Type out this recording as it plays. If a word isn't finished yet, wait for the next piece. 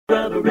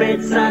Of a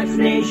Red Sox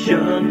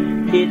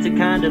nation, it's a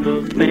kind of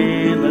a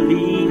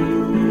family.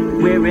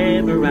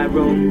 Wherever I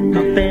roam,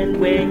 a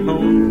Fenway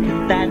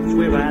home, that's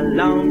where I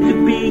long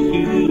to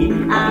be.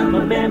 I'm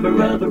a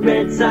member of a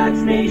Red Sox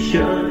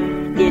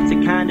nation, it's a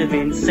kind of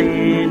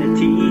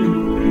insanity.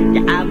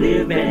 Yeah, I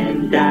live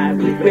and die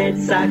with Red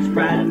Sox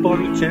pride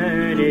for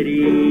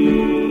eternity.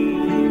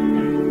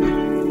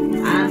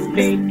 I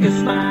fake a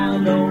smile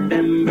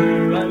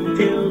November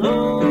until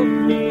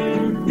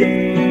opening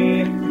day.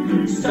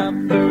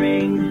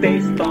 Suffering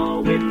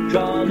baseball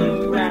withdrawal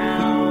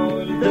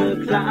around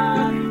the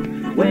clock.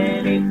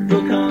 When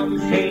April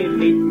comes, hey,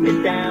 meet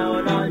me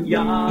down on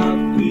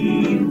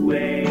Yawkey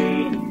Way.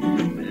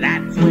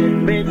 That's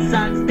when Red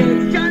Sox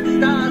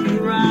Nation starts to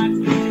rock.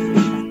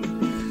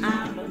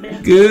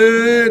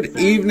 Good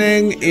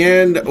evening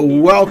and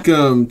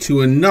welcome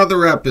to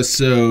another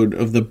episode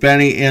of the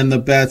Benny and the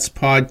Bets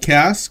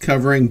podcast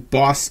covering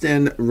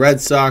Boston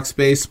Red Sox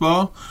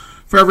baseball.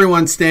 For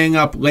everyone staying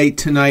up late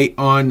tonight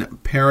on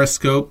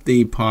Periscope,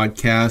 the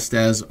podcast,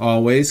 as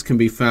always, can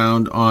be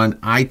found on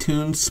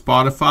iTunes,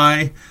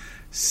 Spotify,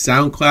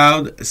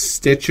 SoundCloud,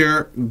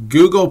 Stitcher,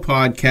 Google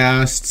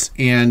Podcasts,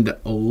 and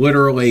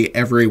literally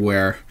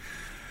everywhere.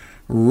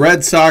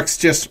 Red Sox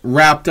just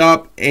wrapped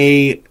up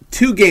a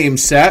two-game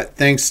set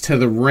thanks to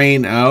the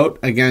rain out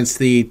against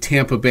the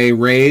Tampa Bay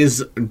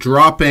Rays,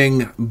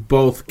 dropping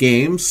both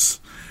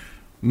games.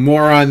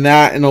 More on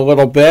that in a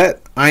little bit.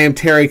 I am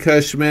Terry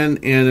Cushman,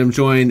 and I'm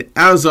joined,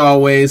 as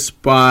always,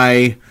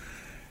 by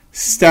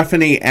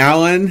Stephanie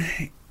Allen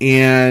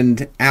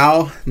and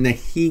Al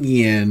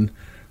Nahigian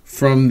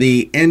from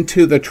the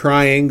Into the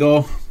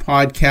Triangle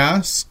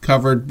podcast,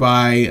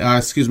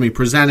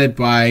 presented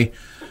by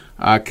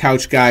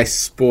Couch Guy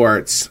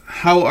Sports.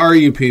 How are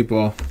you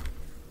people?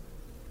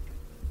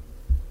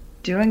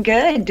 Doing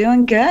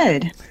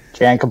good.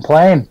 Can't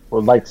complain.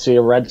 Would like to see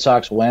a Red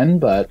Sox win,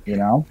 but,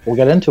 we'll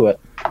get into it.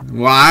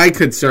 Well, I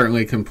could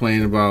certainly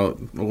complain about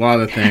a lot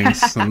of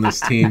things on this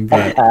team,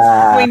 but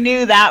we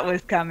knew that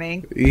was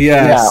coming.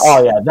 Yes.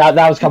 That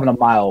was coming a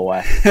mile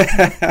away.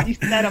 You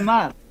set them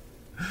up.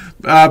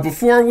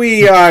 Before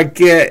we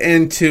get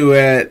into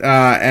it,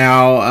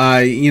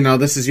 Al,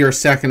 this is your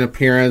second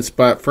appearance,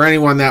 but for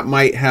anyone that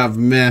might have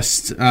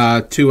missed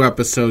 2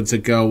 episodes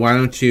ago, why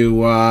don't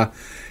you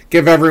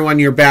give everyone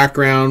your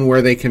background,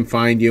 where they can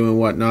find you and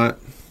whatnot?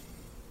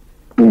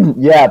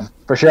 Yeah,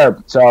 for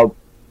sure. So,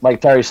 like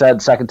Terry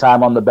said, second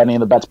time on the Benny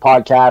and the Bets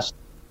podcast.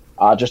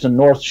 Just a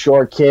North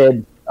Shore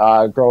kid.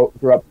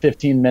 Grew up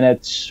 15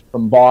 minutes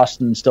from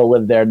Boston, still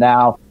live there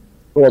now.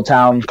 Little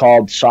town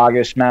called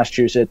Saugus,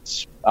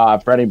 Massachusetts.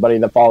 For anybody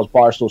that follows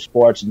Barstool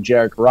Sports and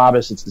Jared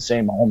Carabas, it's the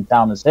same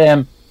hometown as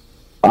him.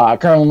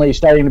 Currently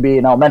studying to be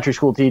an elementary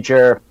school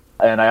teacher,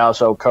 and I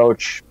also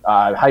coach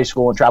high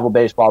school and travel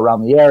baseball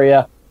around the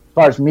area. As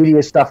far as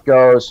media stuff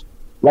goes,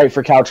 write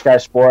for Couch Guy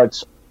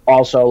Sports.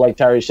 Also, like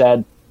Terry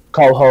said,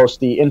 co-host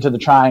the Into the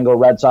Triangle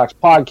Red Sox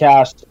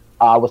podcast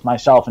with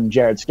myself and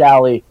Jared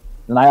Scally.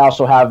 And I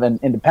also have an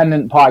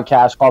independent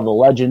podcast called the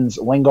Legends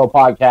Lingo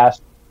Podcast.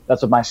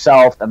 That's with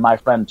myself and my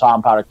friend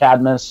Tom Powder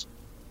Cadmus.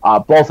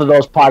 Both of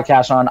those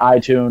podcasts are on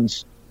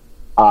iTunes.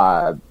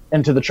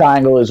 Into the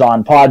Triangle is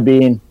on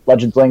Podbean.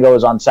 Legends Lingo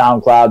is on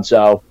SoundCloud.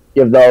 So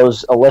give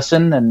those a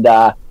listen. And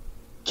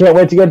can't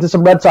wait to get into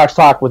some Red Sox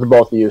talk with the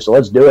both of you. So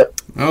let's do it.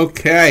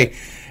 Okay.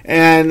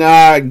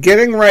 And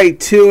getting right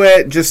to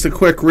it, just a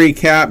quick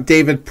recap.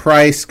 David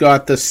Price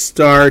got the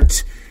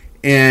start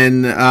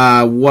in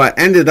what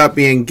ended up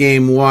being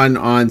Game 1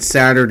 on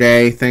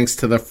Saturday, thanks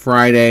to the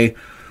Friday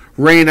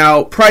rain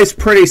out. Price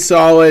pretty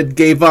solid,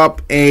 gave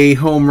up a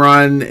home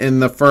run in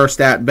the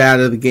first at-bat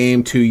of the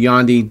game to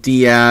Yandy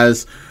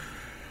Diaz.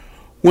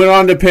 Went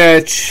on to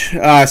pitch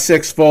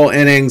 6 full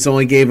innings,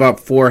 only gave up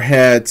 4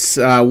 hits,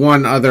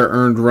 1 other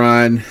earned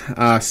run,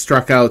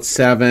 struck out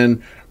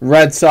 7.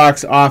 Red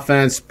Sox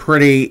offense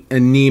pretty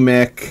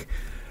anemic.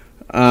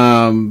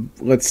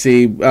 Let's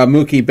see.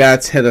 Mookie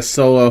Betts hit a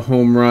solo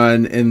home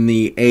run in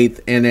the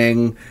 8th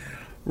inning.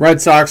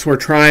 Red Sox were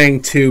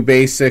trying to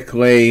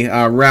basically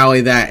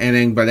rally that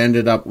inning, but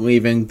ended up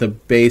leaving the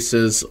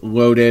bases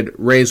loaded.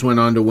 Rays went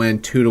on to win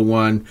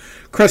 2-1.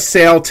 Chris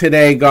Sale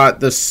today got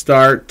the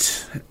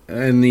start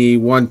in the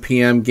 1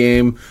 p.m.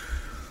 game.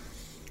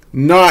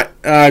 Not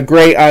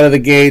great out of the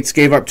gates.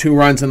 Gave up 2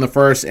 runs in the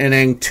first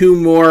inning. 2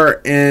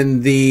 more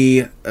in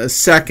the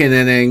second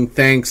inning,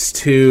 thanks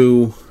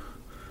to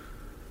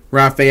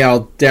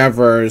Rafael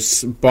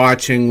Devers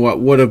botching what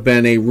would have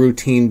been a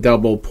routine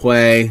double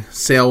play.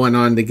 Sale went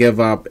on to give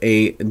up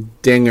a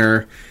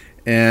dinger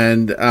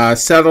and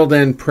settled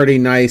in pretty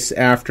nice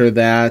after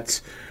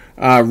that.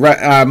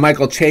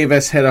 Michael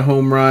Chavis hit a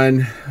home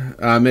run.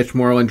 Mitch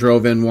Moreland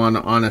drove in 1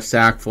 on a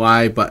sac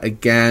fly, but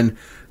again,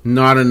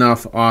 not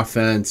enough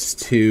offense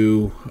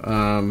to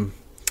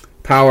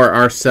power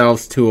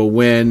ourselves to a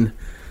win.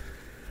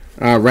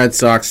 Red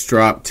Sox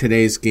dropped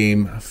today's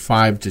game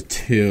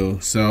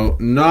 5-2. So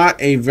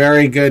not a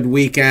very good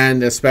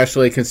weekend,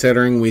 especially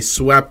considering we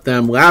swept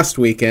them last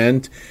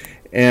weekend,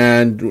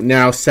 and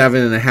now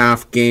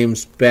 7.5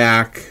 games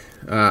back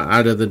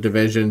out of the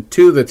division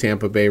to the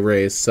Tampa Bay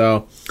Rays.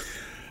 So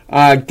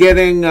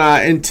getting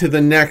into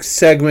the next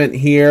segment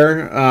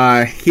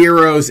here,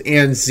 Heroes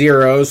and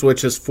Zeros,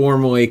 which is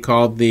formerly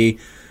called the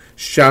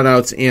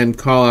Shoutouts and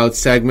Callouts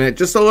segment.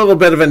 Just a little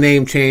bit of a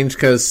name change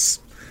because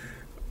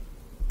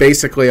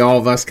basically all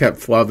of us kept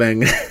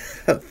flubbing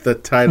the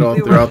title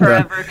We were throughout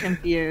forever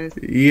confused.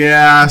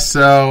 Yeah,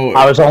 so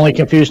I was only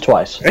confused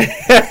twice.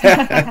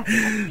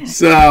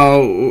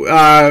 So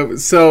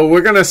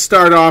we're going to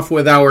start off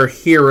with our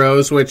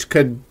heroes, which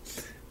could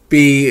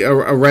be a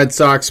Red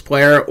Sox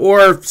player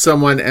or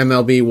someone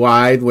MLB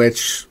wide,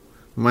 which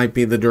might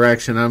be the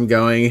direction I'm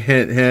going.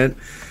 Hint, hint.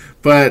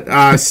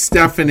 But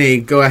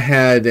Stephanie, go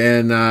ahead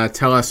and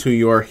tell us who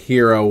your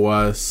hero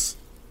was.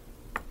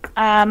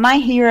 My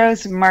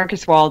hero's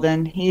Marcus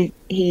Walden.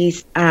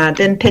 He's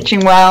been pitching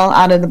well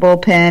out of the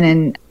bullpen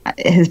and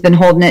has been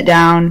holding it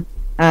down.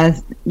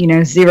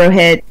 0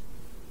 hit,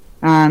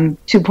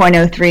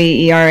 2.03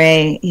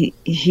 ERA.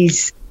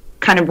 He's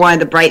kind of one of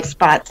the bright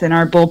spots in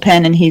our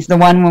bullpen, and he's the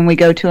one when we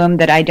go to him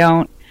that I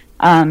don't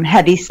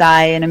heavy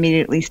sigh and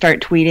immediately start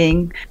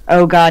tweeting,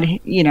 oh God,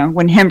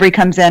 when Hembry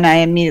comes in, I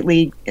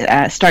immediately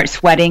start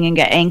sweating and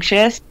get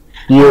anxious.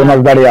 You and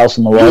everybody else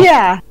in the world.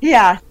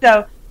 Yeah.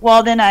 So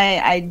Walden,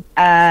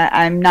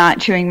 I'm not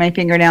chewing my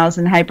fingernails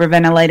and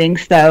hyperventilating.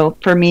 So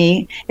for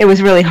me, it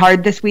was really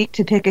hard this week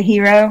to pick a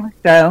hero.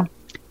 So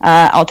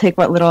I'll take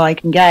what little I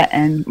can get,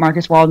 and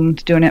Marcus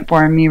Walden's doing it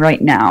for me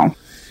right now.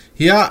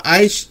 Yeah,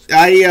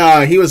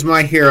 he was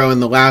my hero in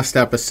the last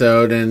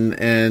episode,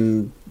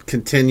 and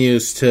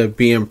continues to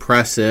be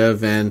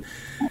impressive. And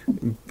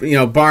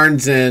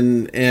Barnes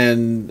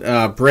and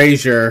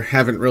Brazier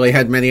haven't really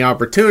had many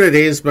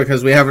opportunities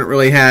because we haven't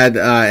really had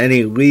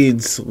any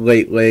leads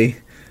lately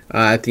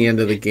at the end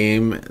of the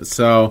game.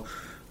 So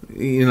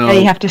you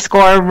have to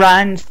score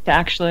runs to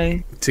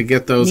actually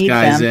get those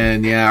guys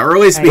them. in, or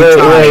at least be tied.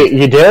 Wait,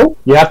 you do?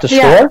 You have to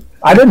score?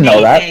 I didn't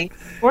know that.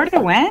 Score to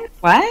win?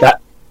 What?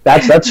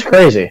 That's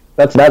crazy.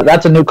 That's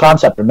a new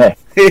concept for me.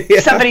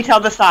 Somebody tell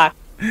the Sox.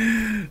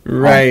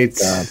 Right.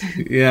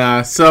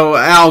 Yeah. So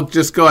Al,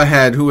 just go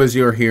ahead. Who is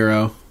your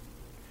hero?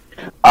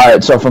 All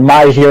right. So for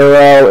my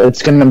hero,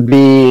 it's going to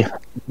be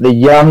the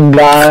young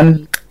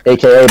gun,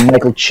 aka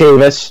Michael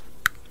Chavis.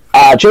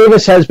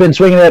 Chavis has been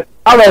swinging it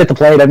all right at the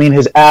plate. I mean,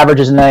 his average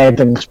isn't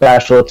anything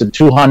special. It's a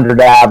 200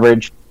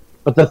 average.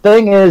 But the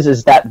thing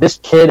is that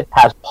this kid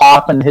has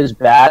pop in his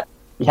bat.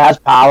 He has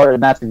power,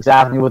 and that's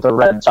exactly what the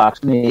Red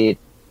Sox need.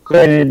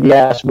 Granted,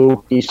 yes,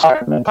 he's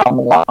starting to come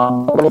along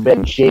a little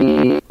bit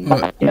shady.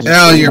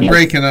 Al, you're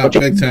breaking up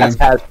big time.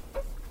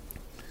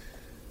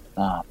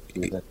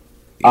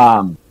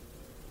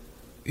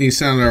 You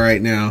sound all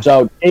right now.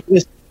 So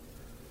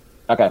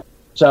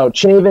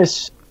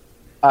Chavis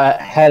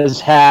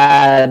has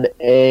had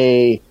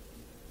a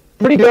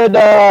pretty good,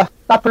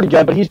 not pretty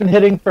good, but he's been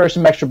hitting for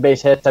some extra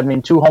base hits. I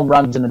mean, 2 home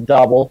runs and a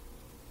double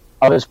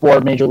of his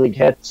 4 major league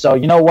hits. So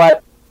you know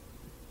what?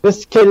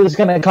 This kid is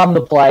going to come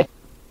to play.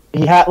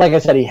 Like I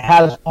said, he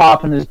has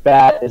pop in his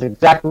bat. Is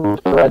exactly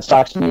what the Red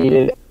Sox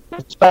needed,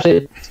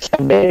 especially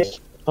second base.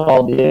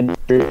 All the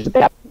injuries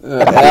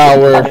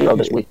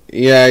this week.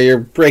 Yeah, you're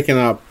breaking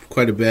up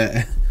quite a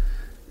bit.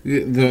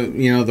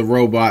 The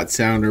robot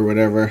sound or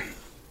whatever.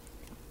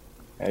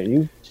 Are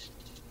you?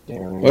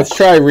 Let's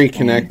try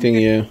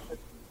reconnecting you.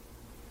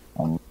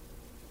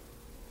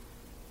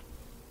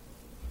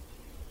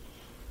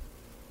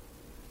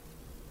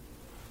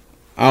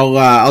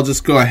 I'll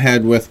just go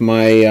ahead with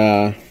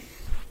my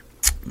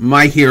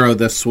hero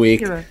this week.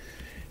 Hero.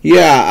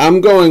 Yeah,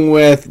 I'm going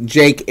with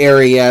Jake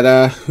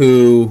Arrieta,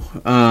 who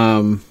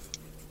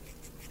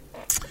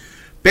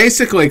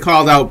basically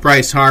called out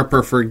Bryce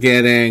Harper for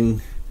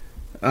getting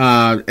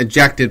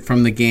ejected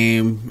from the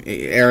game.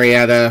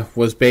 Arrieta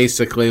was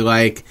basically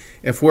like,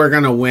 if we're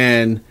going to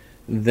win,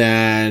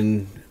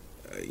 then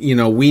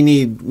we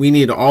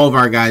need all of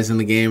our guys in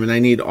the game, and I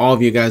need all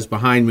of you guys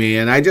behind me.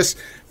 And I just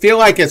feel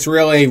like it's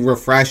really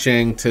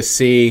refreshing to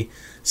see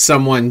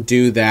someone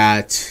do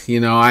that.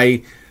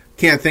 I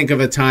can't think of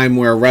a time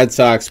where a Red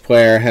Sox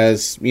player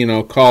has,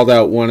 called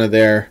out one of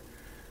their,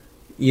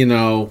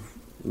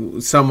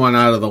 someone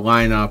out of the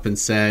lineup and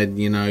said,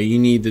 you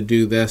need to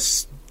do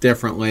this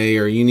differently,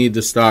 or you need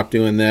to stop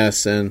doing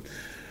this. And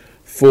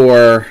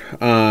for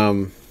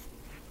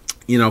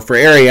for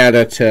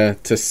Arrieta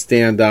to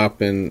stand up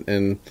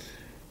and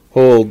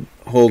hold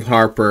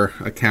Harper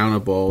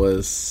accountable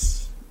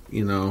is,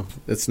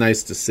 it's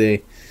nice to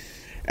see.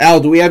 Al,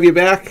 do we have you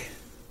back?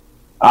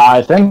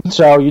 I think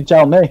so. You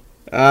tell me.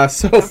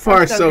 So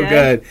far, so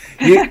good.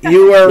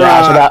 You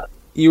were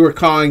you were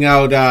calling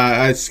out,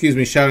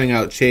 shouting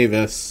out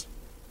Chavis.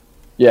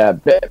 Yeah,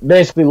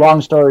 basically,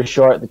 long story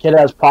short, the kid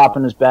has pop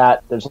in his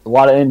bat. There's a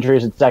lot of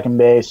injuries at second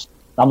base.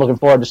 I'm looking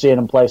forward to seeing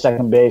him play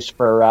second base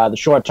for the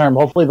short term,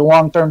 hopefully the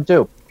long term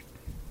too.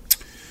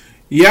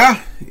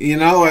 Yeah, 3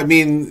 out of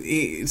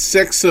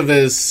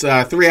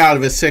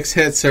his 6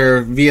 hits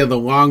are via the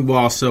long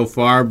ball so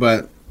far,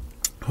 but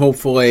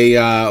hopefully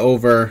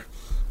over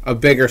a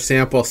bigger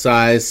sample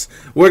size.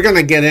 We're going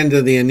to get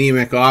into the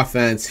anemic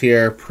offense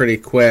here pretty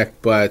quick,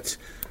 but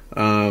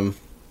kind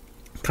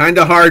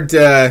of hard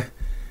to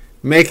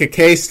make a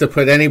case to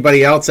put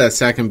anybody else at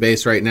second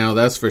base right now,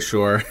 that's for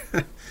sure.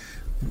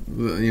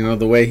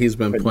 The way he's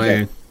been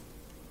playing.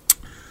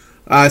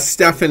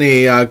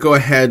 Stephanie, go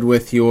ahead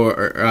with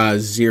your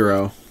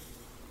 0.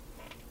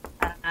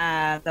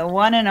 The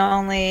one and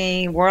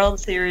only World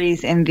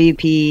Series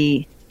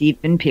MVP,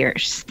 Stephen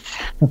Pierce,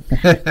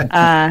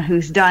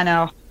 who's done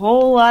a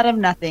whole lot of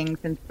nothing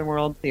since the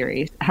World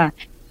Series,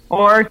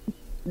 or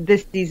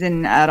this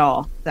season at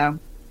all. So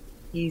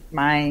he's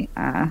my...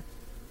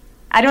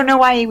 I don't know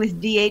why he was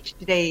DH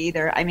today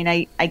either. I mean,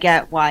 I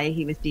get why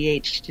he was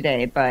DH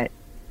today, but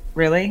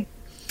really?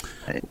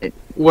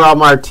 Well,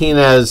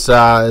 Martinez is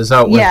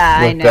out with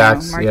I know.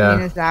 backs.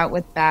 Martinez out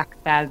with back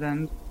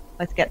spasms.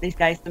 Let's get these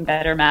guys some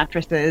better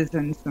mattresses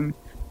and some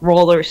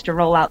rollers to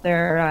roll out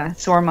their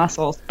sore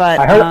muscles. But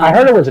I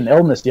heard it was an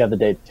illness the other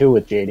day too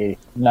with JD.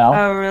 No.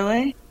 Oh,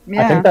 really?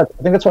 Yeah. I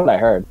think that's what I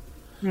heard.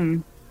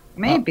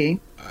 Maybe.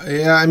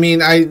 Yeah, I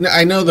mean,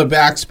 I know the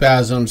back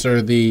spasms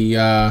are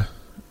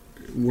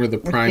were the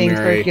primary. Being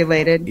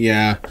circulated.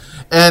 Yeah,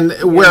 and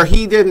where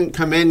he didn't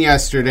come in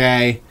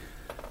yesterday,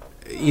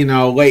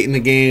 late in the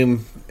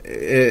game,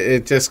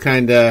 it just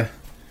kind of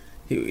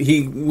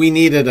we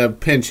needed a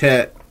pinch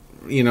hit,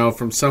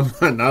 from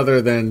someone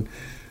other than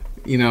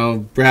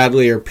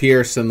Bradley or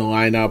Pierce in the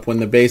lineup when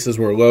the bases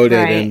were loaded,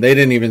 right. And they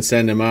didn't even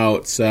send him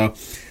out. So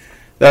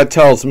that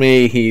tells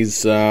me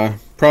he's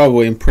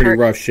probably in pretty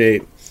rough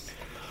shape.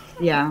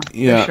 Yeah,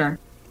 for sure.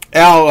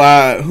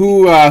 Al,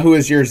 who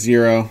is your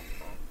 0?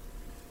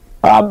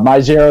 My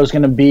 0 is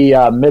going to be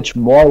Mitch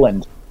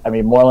Moreland. I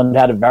mean, Moreland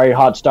had a very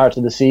hot start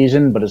to the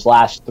season, but his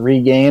last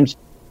 3 games,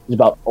 he's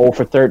about 0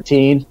 for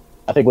 13.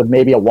 I think with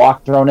maybe a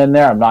walk thrown in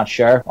there. I'm not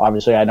sure.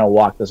 Obviously, I know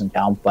walk doesn't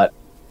count,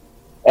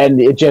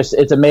 and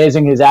it's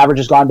amazing. His average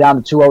has gone down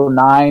to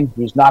 209.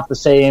 He's not the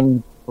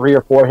same 3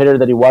 or 4 hitter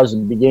that he was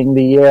in the beginning of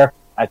the year.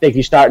 I think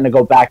he's starting to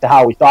go back to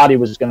how we thought he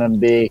was going to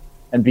be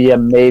and be a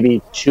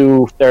maybe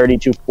 230,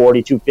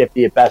 240,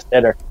 250 at best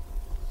hitter.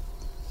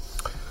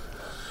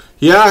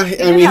 Yeah,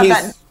 I mean,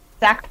 that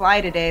sack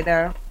fly today,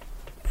 though.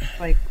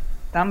 Like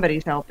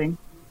somebody's helping.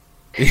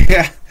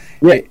 Yeah.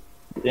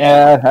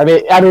 Yeah, I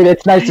mean,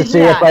 it's nice to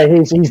see it, but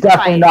he's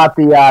definitely not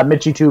the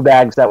Mitchie two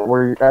bags that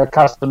we're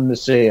accustomed to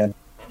seeing.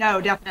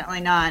 No, definitely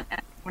not.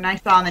 When I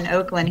saw him in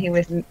Oakland, he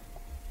was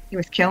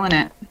killing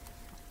it.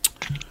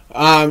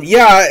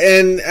 Yeah,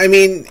 and I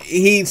mean,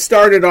 he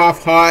started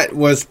off hot,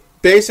 was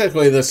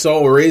basically the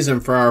sole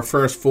reason for our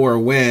first 4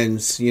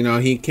 wins.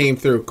 He came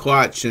through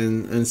clutch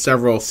in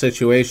several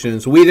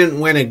situations. We didn't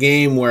win a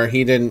game where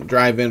he didn't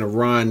drive in a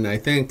run. I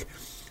think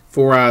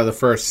 4 out of the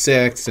first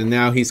 6, and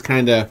now he's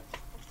kind of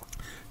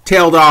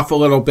tailed off a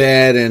little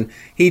bit, and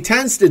he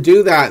tends to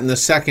do that in the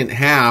second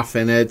half,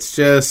 and it's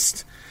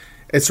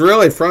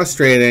really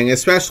frustrating,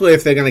 especially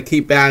if they're going to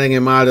keep batting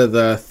him out of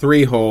the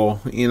 3-hole.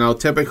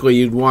 Typically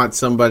you'd want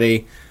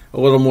somebody a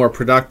little more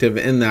productive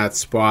in that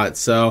spot,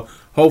 so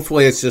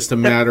hopefully it's just a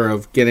matter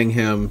of getting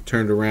him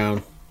turned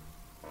around.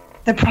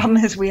 The problem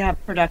is we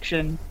have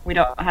production. We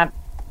don't have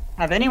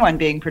anyone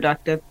being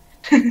productive.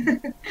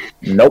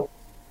 Nope.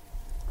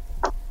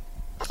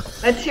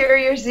 Let's hear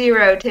your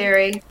 0,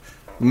 Terry.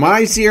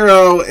 My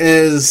 0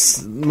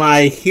 is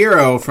my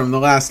hero from the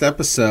last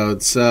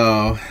episode,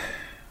 so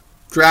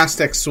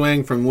drastic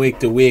swing from week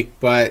to week,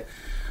 but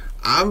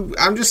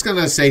I'm just going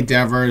to say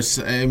Devers.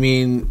 I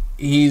mean,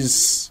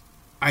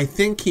 I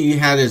think he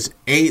had his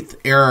 8th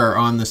error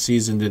on the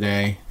season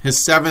today. His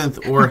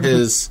 7th or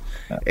his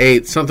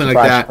 8th, something like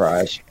that.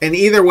 Surprise. And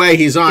either way,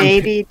 he's on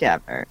Baby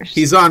Devers.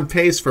 He's on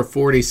pace for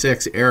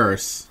 46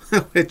 errors,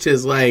 which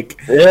is like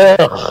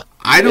Ugh.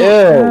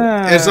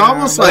 It's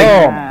almost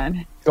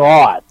like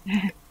God.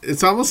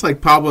 It's almost like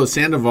Pablo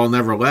Sandoval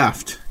never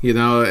left, in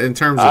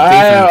terms of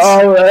defense.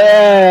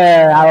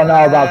 I don't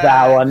know about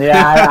that one.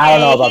 Yeah, I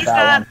don't know about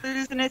that one. He's not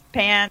losing his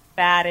pants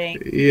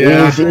batting.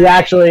 Yeah. He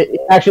actually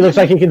looks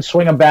like he can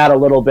swing a bat a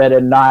little bit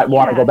and not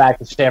want to go back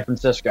to San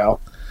Francisco.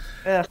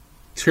 Ugh.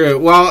 True.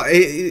 Well,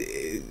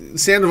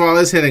 Sandoval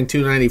is hitting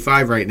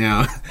 295 right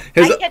now.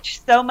 I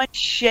catch so much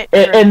shit.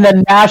 In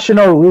the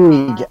National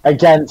League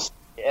against...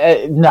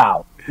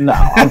 no,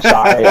 I'm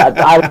sorry.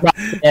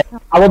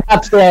 I will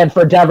not stand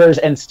for Devers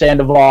and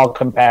Sandoval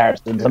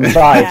comparisons. I'm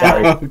sorry,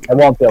 Terry. Okay. I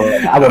won't do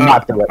it. I will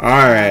not do it. All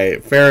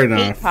right. Fair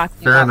enough.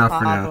 Fair enough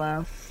for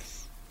now.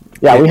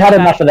 Yeah, we had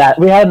enough of that.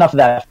 We had enough of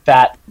that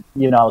fat,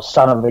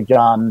 son of a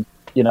gun,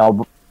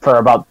 for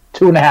about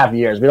 2.5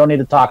 years. We don't need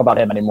to talk about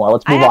him anymore.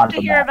 Let's move on from that. I have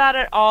to hear about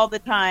it all the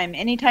time.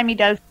 Anytime he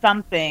does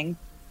something,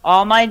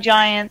 all my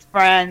Giants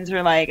friends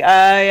are like, "Oh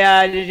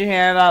yeah, did you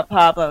hear about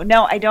Pablo?"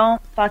 No, I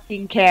don't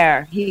fucking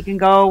care. He can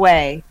go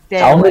away.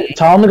 Tell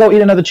him to go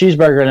eat another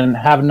cheeseburger and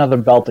have another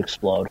belt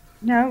explode.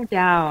 No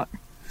doubt.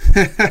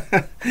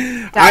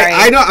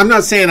 I don't. I'm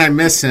not saying I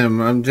miss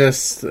him. I'm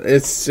just.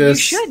 It's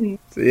just. You shouldn't.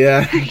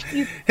 Yeah.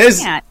 You His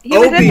can't. He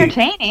was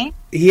entertaining.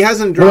 He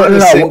hasn't drawn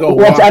a single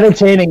What's walk.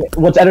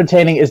 What's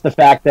entertaining is the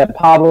fact that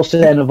Pablo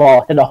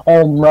Sandoval hit a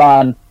home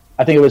run.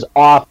 I think it was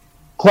off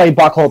Clay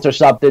Buchholz or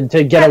something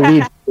to get a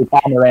lead for the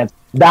Pomeranz.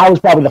 That was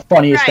probably the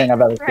funniest thing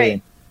I've ever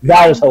seen.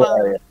 That was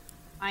hilarious.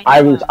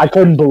 I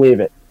couldn't believe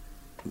it.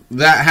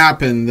 That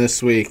happened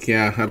this week.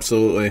 Yeah,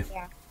 absolutely.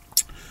 Yeah.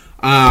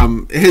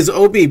 His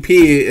OBP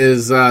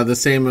is the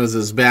same as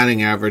his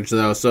batting average,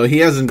 though, so he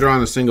hasn't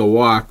drawn a single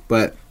walk.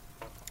 But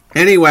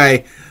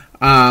anyway,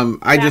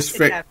 I just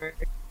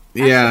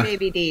yeah,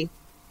 baby D.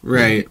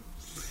 Right.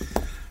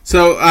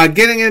 So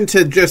getting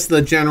into just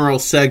the general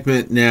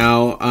segment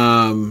now,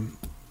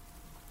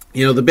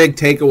 the big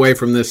takeaway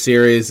from this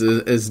series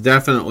is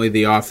definitely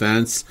the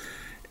offense,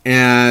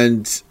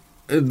 and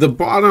the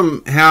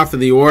bottom half of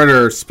the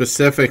order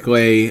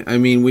specifically. I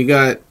mean, we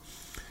got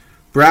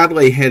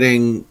Bradley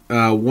hitting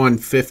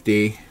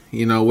 150,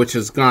 which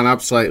has gone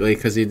up slightly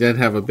because he did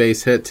have a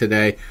base hit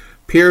today.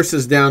 Pierce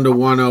is down to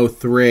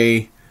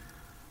 103.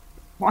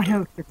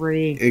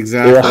 103.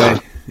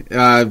 Exactly.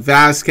 Yeah.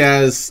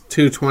 Vasquez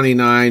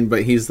 229,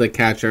 but he's the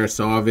catcher,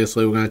 so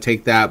obviously we're going to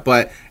take that.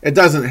 But it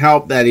doesn't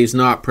help that he's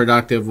not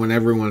productive when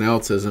everyone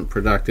else isn't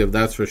productive.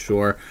 That's for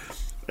sure.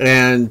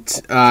 And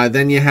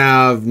then you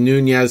have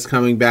Nunez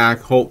coming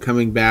back, Holt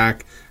coming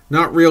back.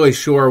 Not really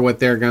sure what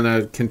they're going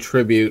to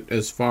contribute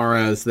as far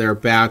as their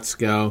bats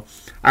go.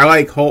 I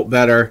like Holt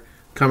better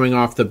coming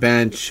off the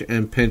bench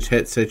in pinch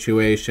hit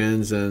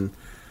situations, and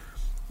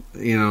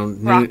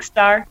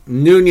Rockstar.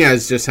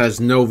 Nunez just has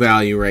no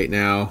value right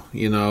now.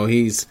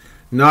 He's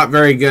not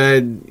very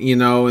good,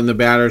 in the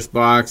batter's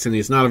box, and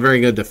he's not a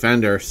very good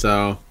defender.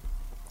 So,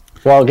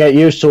 well, get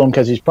used to him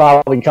because he's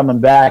probably coming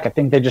back. I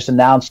think they just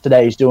announced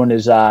today he's doing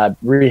his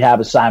rehab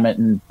assignment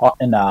in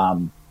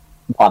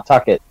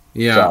Pawtucket.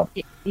 Yeah. So.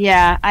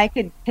 Yeah, I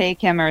could take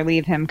him or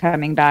leave him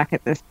coming back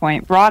at this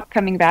point. Brock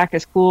coming back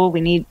is cool.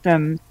 We need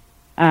some,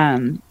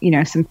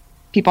 some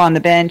people on the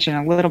bench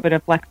and a little bit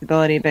of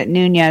flexibility. But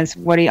Nunez,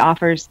 what he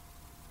offers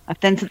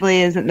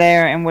offensively isn't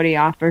there, and what he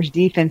offers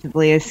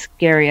defensively is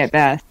scary at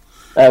best.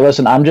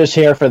 Listen, I'm just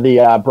here for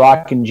the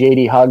Brock and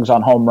JD hugs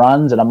on home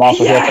runs, and I'm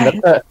also here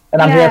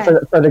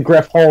for the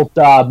Griff Holt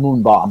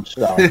moon bomb.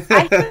 So.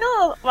 I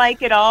feel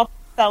like it all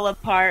fell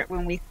apart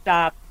when we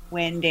stopped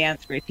Win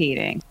Dance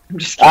repeating. I'm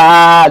just kidding.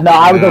 No,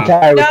 I was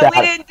okay with that.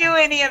 No, we didn't do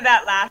any of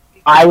that last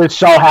week. I was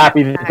so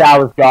happy that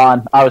was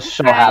gone. I was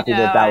so happy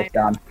that was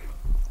gone.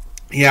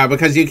 Yeah,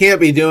 because you can't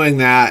be doing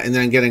that and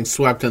then getting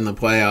swept in the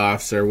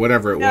playoffs or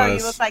whatever it was. No,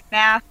 you look like an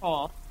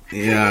asshole.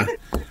 Yeah.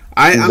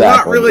 I'm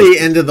not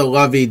really into the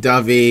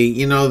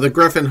lovey-dovey. The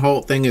Griffin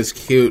Holt thing is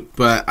cute,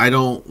 but I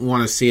don't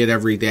want to see it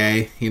every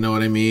day. You know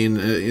what I mean?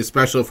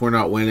 Especially if we're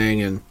not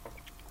winning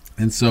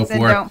and so then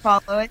forth. Don't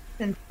follow it.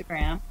 It's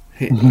Instagram.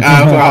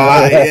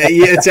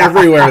 It's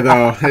everywhere,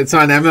 though. It's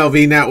on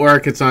MLB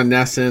Network. It's on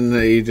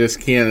NESN. You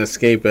just can't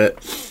escape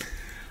it.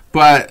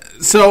 But,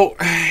 so,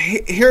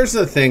 here's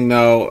the thing,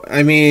 though.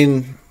 I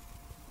mean,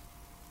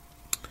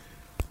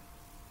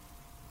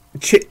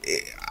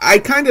 I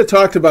kind of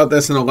talked about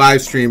this in a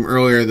live stream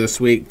earlier this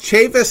week.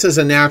 Chavis is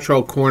a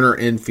natural corner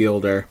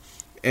infielder.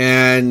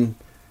 And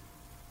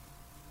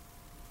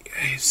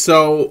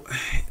so,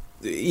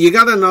 you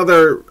got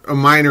a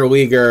minor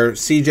leaguer,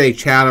 CJ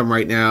Chatham,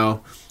 right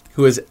now,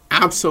 who is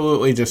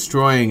absolutely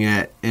destroying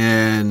it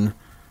in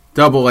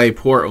Double-A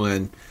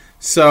Portland.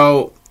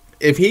 So,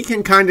 if he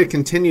can kind of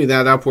continue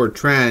that upward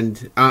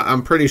trend,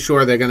 I'm pretty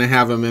sure they're going to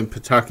have him in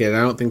Pawtucket.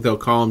 I don't think they'll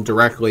call him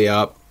directly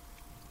up.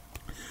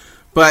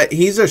 But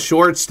he's a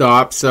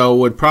shortstop, so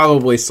would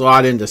probably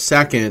slot into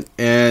second.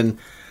 And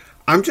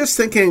I'm just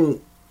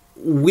thinking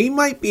we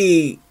might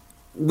be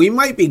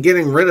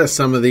getting rid of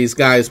some of these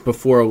guys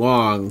before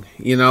long.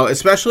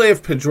 Especially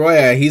if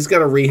Pedroia, he's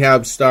got a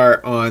rehab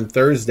start on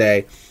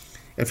Thursday.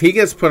 If he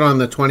gets put on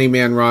the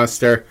 25-man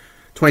roster,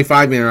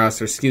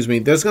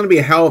 there's going to be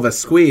a hell of a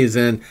squeeze,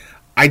 and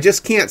I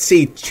just can't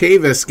see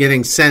Chavis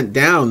getting sent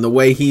down the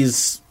way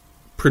he's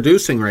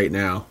producing right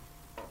now.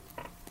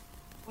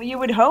 Well, you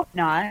would hope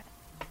not,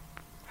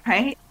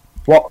 right?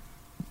 Well,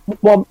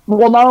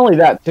 not only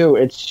that, too.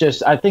 It's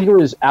just, I think it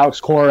was Alex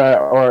Cora,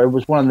 or it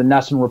was one of the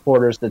NESN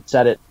reporters that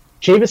said it.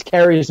 Chavis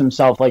carries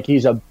himself like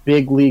he's a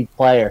big league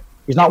player.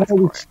 He's not one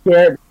of these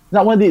scared.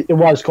 Not one of these. It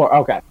was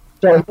Cora. Okay.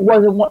 So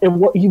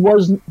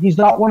he's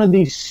not one of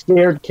these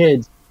scared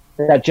kids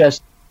that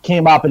just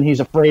came up and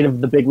he's afraid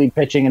of the big league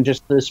pitching and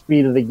just the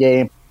speed of the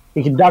game.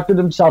 He conducted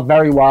himself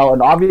very well,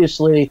 and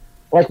obviously,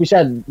 like we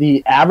said,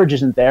 the average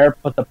isn't there,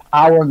 but the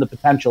power and the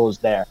potential is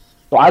there.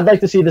 So I'd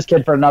like to see this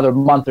kid for another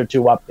month or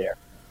two up there.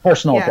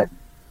 Personal opinion.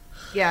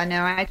 Yeah,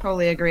 no, I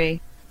totally agree.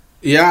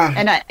 Yeah.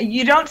 And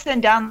you don't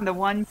send down the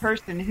one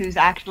person who's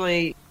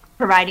actually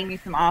providing you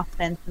some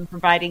offense and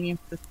providing you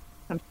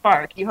some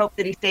spark. You hope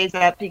that he stays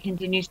up, he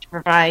continues to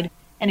provide,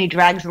 and he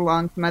drags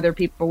along some other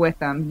people with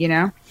him,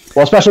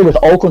 Well, especially with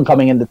Oakland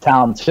coming into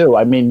town, too.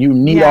 I mean, you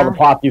need all the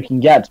pop you can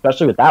get,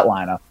 especially with that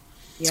lineup.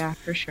 Yeah,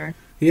 for sure.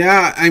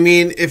 Yeah, I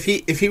mean, if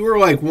he were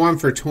like 1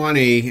 for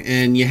 20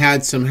 and you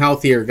had some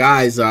healthier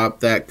guys up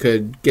that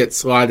could get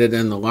slotted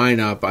in the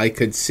lineup, I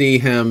could see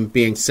him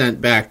being sent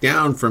back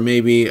down for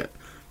maybe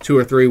 2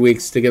 or 3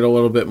 weeks to get a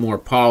little bit more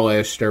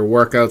polished or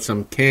work out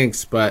some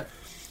kinks. But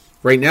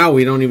right now,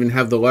 we don't even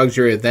have the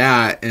luxury of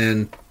that,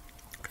 and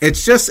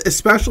it's just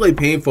especially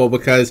painful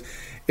because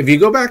if you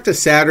go back to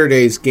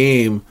Saturday's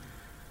game,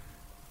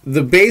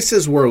 the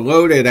bases were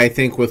loaded, I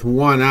think, with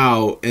 1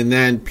 out, and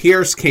then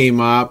Pierce came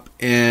up,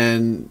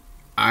 and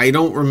I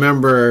don't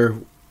remember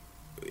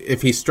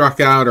if he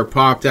struck out or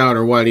popped out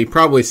or what. He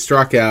probably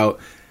struck out,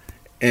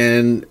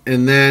 and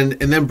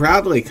then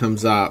Bradley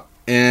comes up,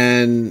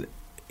 and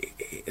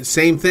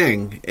same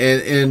thing,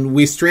 and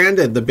we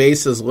stranded the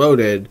bases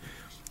loaded.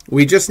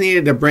 We just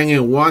needed to bring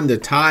in 1 to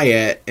tie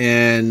it,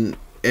 and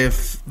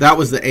if that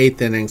was the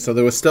 8th inning, so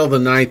there was still the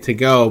 9th to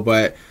go,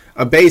 but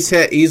a base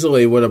hit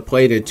easily would have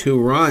plated 2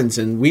 runs,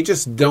 and we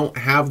just don't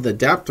have the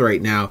depth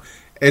right now.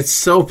 It's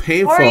so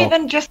painful. Or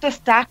even just a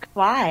stack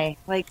fly,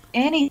 like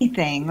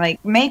anything,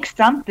 like make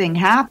something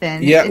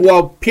happen. Yeah,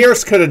 well,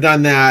 Pierce could have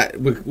done that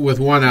with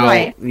 1 out.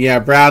 Right. Yeah,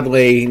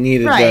 Bradley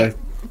needed Right.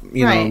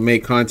 to,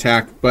 make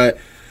contact, but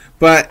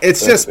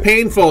it's just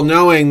painful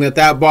knowing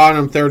that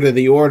bottom third of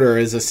the order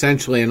is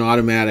essentially an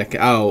automatic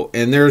out,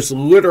 and there's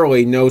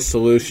literally no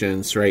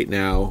solutions right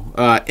now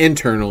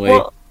internally.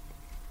 Well,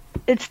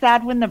 it's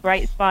sad when the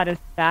bright spot is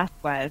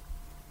Vasquez.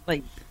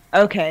 Like,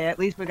 okay, at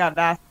least we got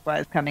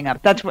Vasquez coming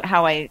up. That's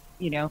how I,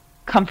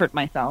 comfort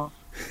myself.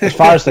 As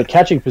far as the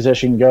catching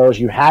position goes,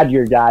 you had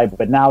your guy,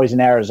 but now he's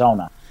in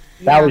Arizona.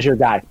 That was your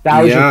guy.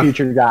 That was your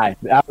future guy.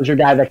 That was your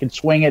guy that could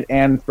swing it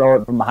and throw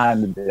it from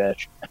behind the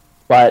dish.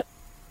 But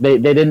they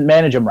didn't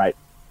manage him right.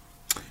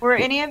 Were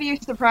any of you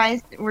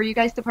surprised? Were you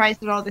guys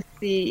surprised at all to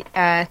see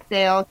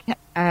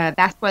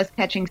Vasquez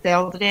catching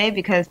Sale today?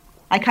 Because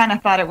I kind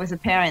of thought it was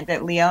apparent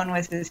that Leon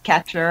was his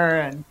catcher,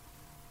 and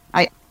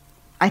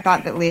I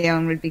thought that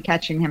Leon would be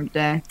catching him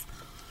today.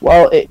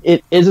 Well,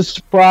 it is a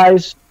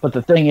surprise, but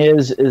the thing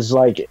is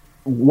like,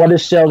 what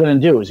is Sale going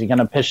to do? Is he going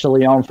to pitch to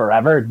Leon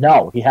forever?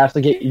 No, he has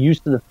to get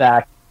used to the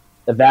fact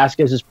that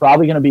Vasquez is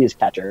probably going to be his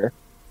catcher,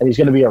 and he's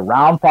going to be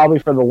around probably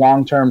for the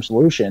long-term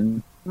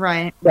solution.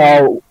 Right.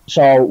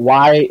 So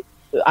why?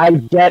 I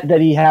get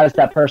that he has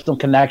that personal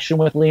connection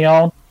with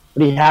Leon,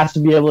 but he has to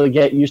be able to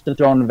get used to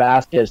throwing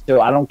Vasquez too.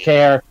 I don't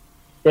care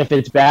if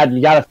it's bad.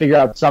 You got to figure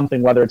out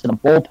something, whether it's in a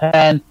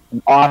bullpen,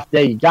 an off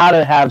day. You got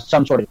to have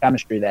some sort of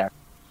chemistry there.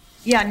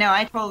 Yeah, no,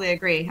 I totally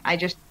agree.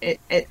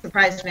 It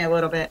surprised me a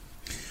little bit.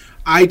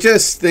 I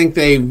just think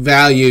they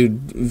valued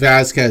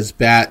Vasquez's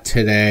bat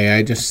today.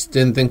 I just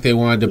didn't think they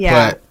wanted to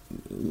put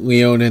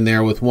Leon in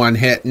there with 1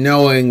 hit,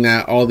 knowing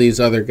that all these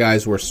other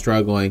guys were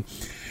struggling.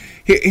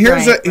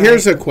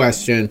 Here's a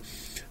question.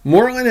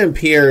 Moreland and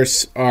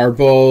Pierce are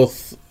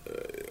both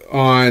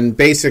on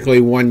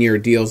basically 1-year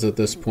deals at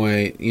this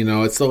point.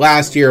 It's the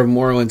last year of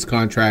Moreland's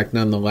contract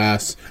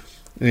nonetheless,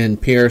 and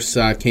Pierce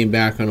came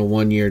back on a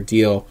 1-year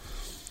deal.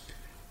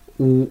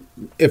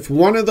 If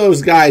one of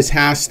those guys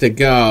has to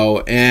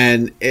go,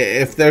 and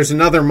if there's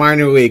another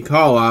minor league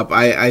call-up,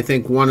 I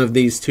think one of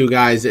these 2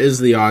 guys is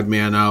the odd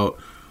man out.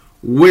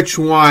 Which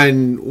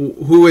one,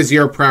 who is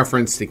your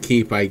preference to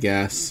keep, I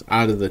guess,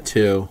 out of the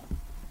 2?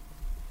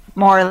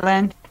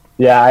 Moreland.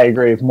 Yeah, I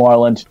agree with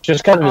Moreland.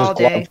 Just kind of his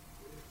glove.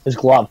 His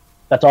glove.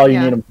 That's all you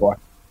need him for.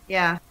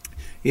 Yeah.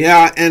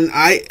 Yeah, and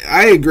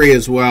I agree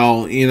as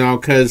well,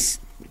 because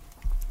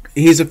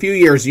he's a few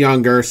years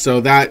younger, so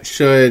that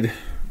should,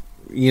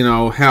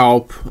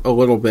 help a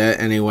little bit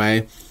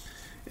anyway.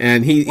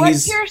 And he's...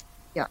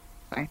 Yeah,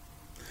 sorry.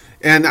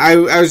 And I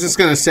was just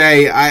going to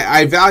say,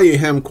 I value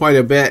him quite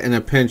a bit in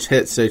a pinch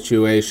hit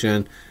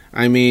situation.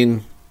 I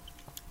mean,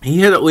 he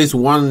hit at least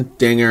 1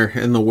 dinger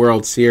in the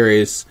World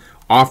Series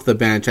off the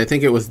bench. I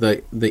think it was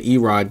the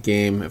Erod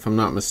game, if I'm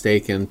not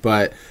mistaken.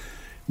 But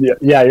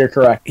yeah, you're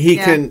correct. He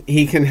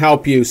can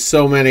help you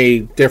so many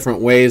different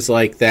ways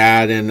like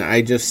that. And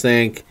I just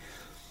think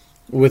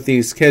with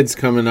these kids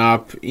coming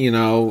up,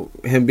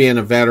 him being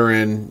a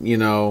veteran,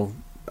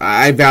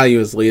 I value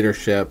his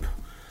leadership.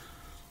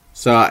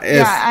 So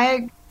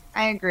I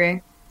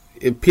agree.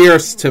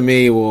 Pierce, to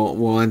me,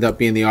 will end up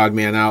being the odd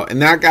man out.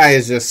 And that guy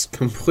is just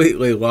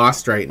completely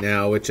lost right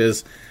now, which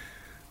is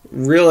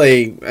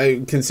really,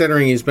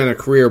 considering he's been a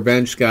career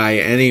bench guy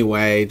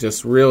anyway,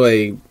 just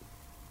really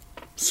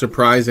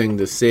surprising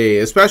to see,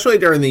 especially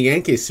during the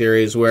Yankees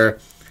series where,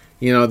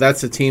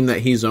 that's a team that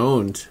he's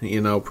owned,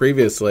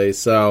 previously.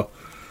 So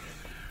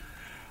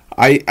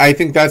I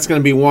think that's going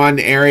to be one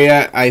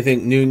area. I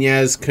think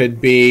Nunez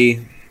could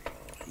be...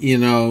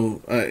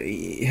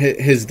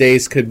 his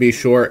days could be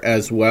short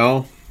as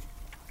well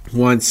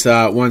once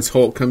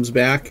Holt comes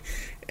back.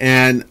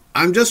 And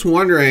I'm just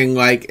wondering,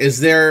 is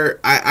there...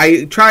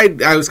 I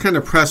was kind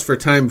of pressed for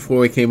time before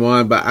we came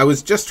on, but I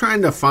was just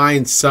trying to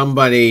find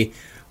somebody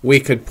we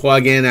could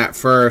plug in at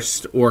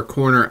first or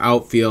corner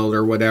outfield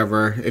or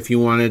whatever if you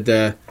wanted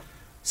to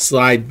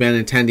slide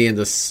Benintendi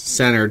into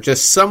center.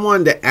 Just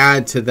someone to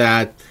add to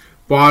that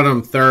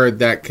bottom third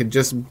that could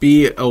just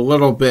be a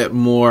little bit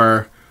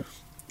more...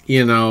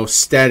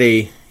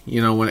 steady,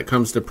 when it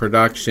comes to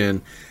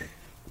production.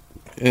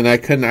 And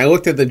I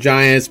looked at the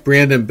Giants,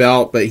 Brandon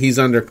Belt, but he's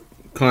under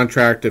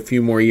contract a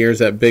few more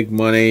years at big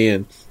money.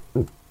 And,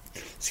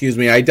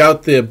 I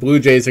doubt the Blue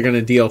Jays are going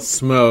to deal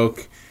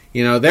Smoke.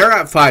 They're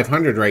at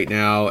 500 right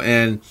now.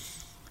 And,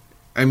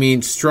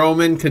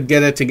 Stroman could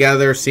get it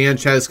together.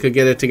 Sanchez could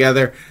get it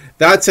together.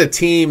 That's a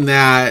team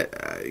that,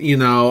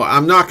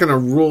 I'm not going to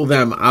rule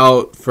them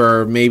out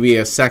for maybe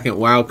a second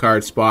wild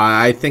card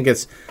spot. I think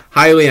it's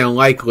highly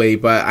unlikely,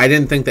 but I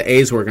didn't think the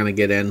A's were going to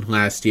get in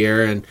last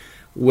year. And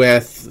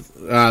with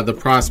the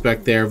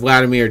prospect there,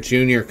 Vladimir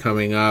Jr.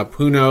 coming up,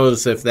 who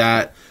knows if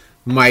that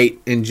might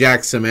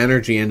inject some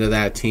energy into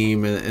that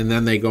team and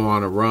then they go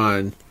on a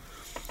run.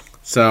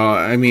 So,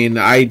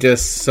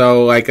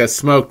 like a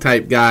Smoke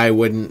type guy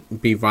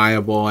wouldn't be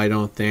viable, I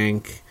don't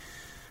think.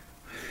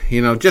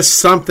 Just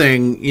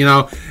something,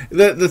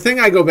 the thing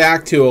I go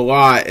back to a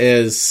lot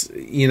is,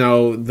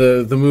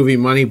 the movie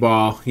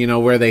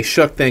Moneyball, where they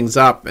shook things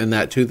up in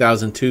that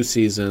 2002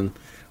 season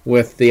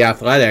with the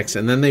Athletics,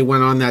 and then they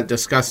went on that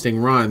disgusting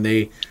run.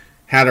 They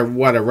had a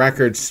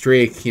record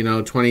streak,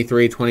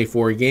 23,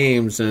 24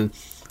 games, and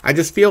I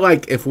just feel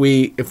like if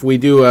we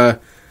do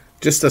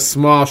just a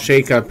small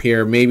shakeup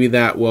here, maybe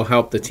that will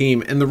help the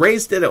team. And the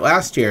Rays did it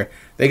last year.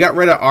 They got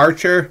rid of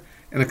Archer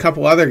and a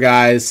couple other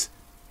guys,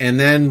 and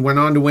then went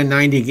on to win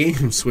 90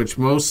 games, which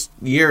most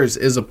years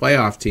is a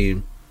playoff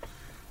team.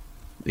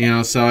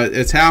 So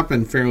it's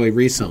happened fairly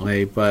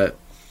recently, but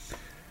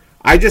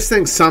I just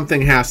think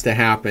something has to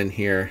happen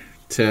here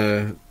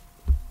to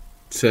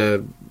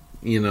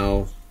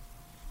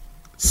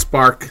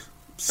spark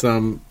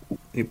some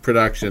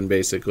production,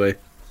 basically.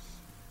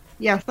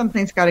 Yeah,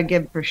 something's got to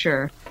give for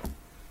sure.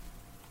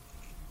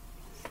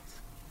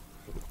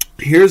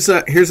 Here's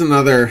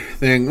another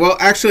thing. Well,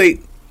 actually,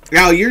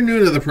 Al, you're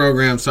new to the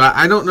program, so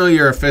I don't know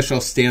your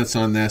official stance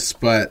on this,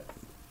 but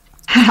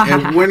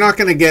and we're not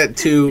going to get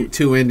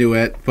too into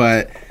it.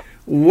 But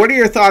what are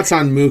your thoughts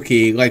on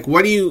Mookie? Like,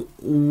 what do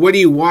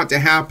you want to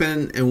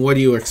happen, and what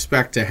do you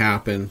expect to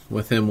happen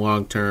with him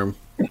long term?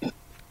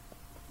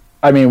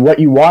 What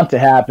you want to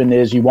happen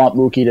is you want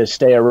Mookie to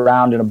stay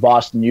around in a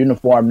Boston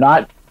uniform,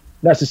 not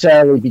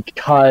necessarily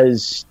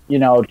because,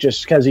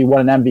 just because he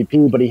won an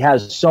MVP, but he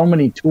has so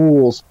many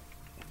tools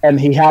and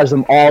he has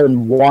them all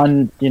in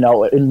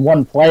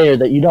one player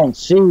that you don't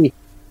see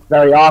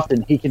very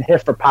often. He can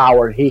hit for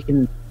power. He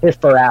can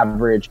hit for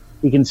average.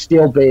 He can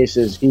steal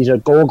bases. He's a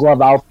Gold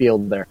Glove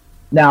outfielder.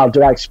 Now,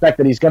 do I expect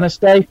that he's going to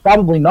stay?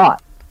 Probably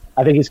not.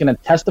 I think he's going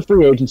to test the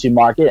free agency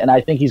market, and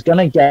I think he's going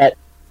to get,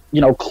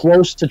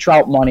 close to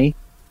Trout money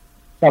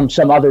from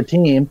some other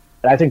team.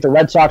 And I think the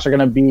Red Sox are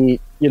going to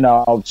be,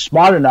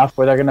 smart enough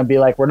where they're going to be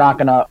like, we're not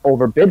going to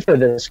overbid for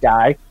this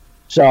guy.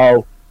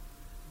 So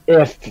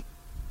if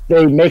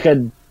they make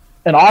an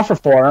offer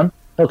for him,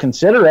 he'll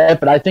consider it,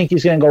 but I think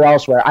he's going to go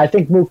elsewhere. I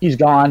think Mookie's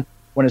gone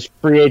when his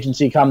free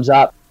agency comes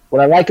up.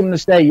 Would I like him to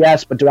stay?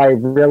 Yes, but do I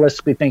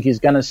realistically think he's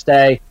going to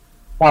stay?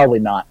 Probably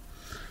not.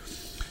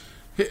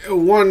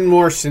 One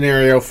more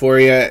scenario for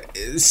you.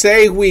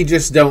 Say we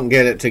just don't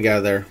get it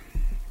together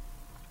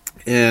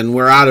and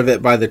we're out of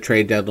it by the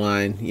trade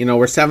deadline.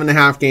 We're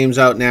 7.5 games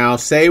out now.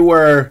 Say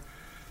we're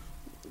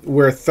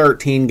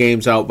 13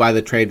 games out by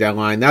the trade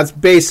deadline. That's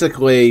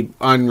basically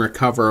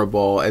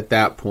unrecoverable at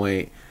that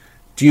point.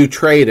 Do you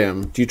trade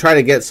him? Do you try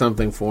to get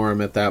something for him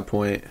at that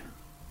point?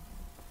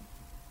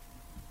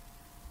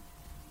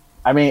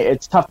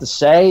 It's tough to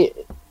say.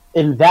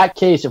 In that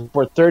case, if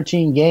we're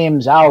 13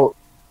 games out,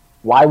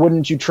 why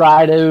wouldn't you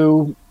try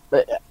to...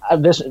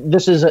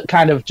 This is a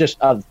kind of just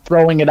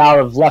throwing it out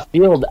of left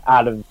field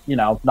not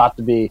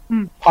to be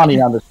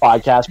punny on this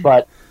podcast,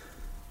 but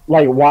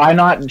why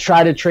not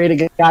try to trade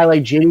a guy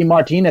like JD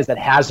Martinez that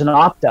has an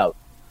opt-out?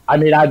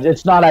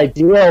 It's not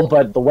ideal,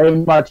 but the way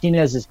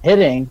Martinez is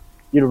hitting,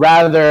 you'd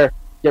rather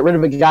get rid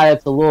of a guy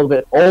that's a little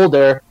bit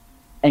older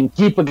and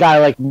keep a guy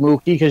like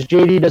Mookie, because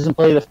JD doesn't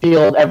play the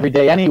field every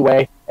day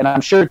anyway, and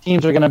I'm sure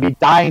teams are going to be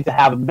dying to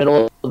have a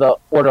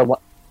middle-of-the-order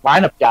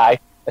lineup guy,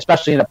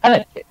 especially in a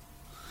pennant case.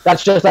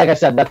 That's just, like I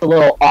said, that's a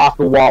little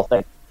off-the-wall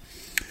thing.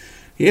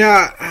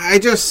 Yeah,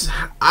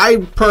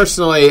 I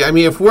personally,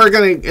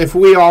 if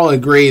we all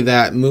agree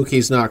that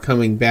Mookie's not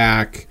coming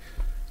back,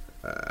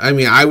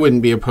 I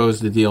wouldn't be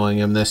opposed to dealing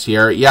him this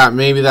year. Yeah,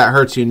 maybe that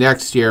hurts you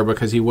next year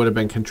because he would have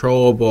been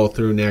controllable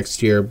through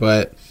next year,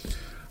 but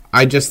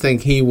I just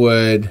think he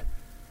would,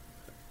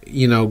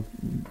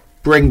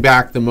 bring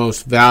back the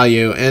most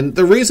value. And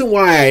the reason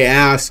why I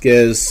ask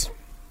is,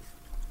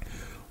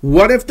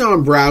 what if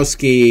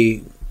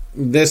Dombrowski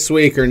this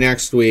week or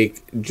next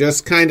week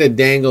just kind of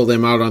dangled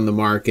him out on the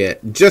market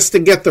just to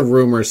get the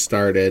rumors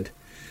started?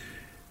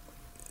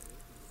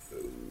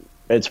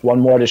 It's one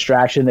more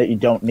distraction that you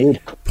don't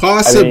need.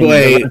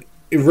 Possibly.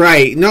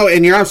 Right. No,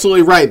 and you're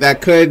absolutely right.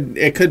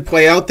 It could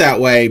play out that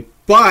way,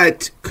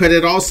 but could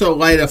it also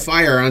light a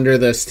fire under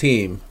this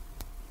team?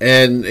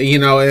 And,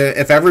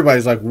 if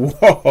everybody's like,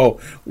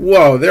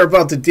 whoa, they're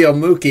about to deal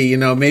Mookie,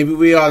 maybe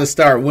we ought to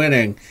start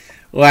winning.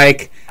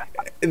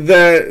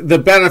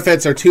 the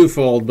benefits are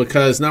twofold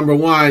because number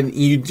one,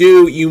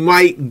 you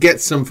might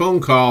get some phone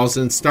calls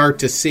and start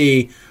to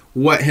see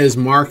what his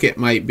market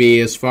might be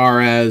as far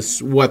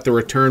as what the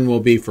return will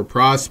be for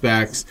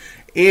prospects.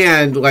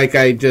 And like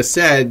I just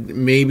said,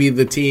 maybe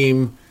the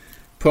team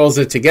pulls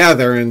it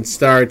together and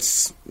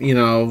starts,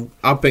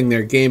 upping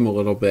their game a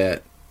little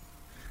bit.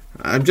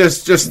 I'm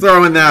just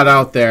throwing that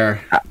out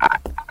there.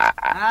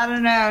 I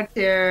don't know,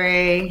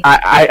 Terry.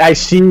 I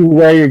see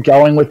where you're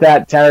going with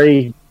that,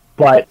 Terry,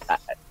 but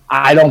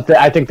I don't.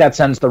 I think that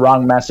sends the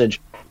wrong message.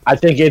 I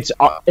think it's,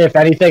 if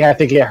anything, I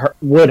think it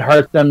would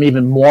hurt them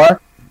even more.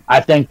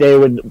 I think they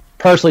would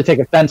personally take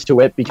offense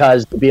to it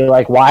because they'd be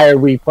like, why are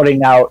we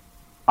putting out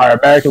our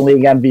American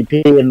League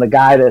MVP and the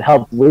guy that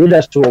helped lead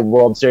us to a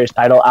World Series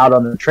title out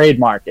on the trade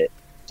market?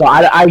 So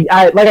I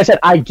like I said,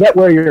 I get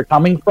where you're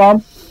coming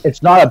from.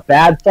 It's not a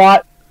bad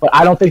thought, but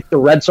I don't think the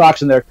Red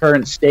Sox in their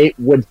current state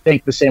would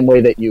think the same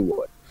way that you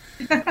would.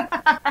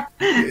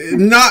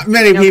 Not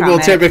many people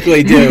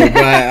typically do,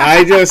 but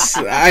I just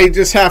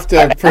have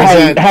to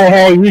present.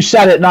 Hey, you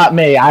said it, not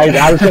me.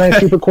 I was going to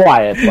keep it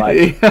quiet,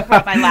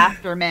 but my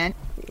laughter, man.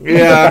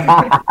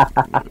 Yeah.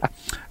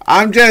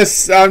 I'm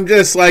just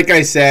like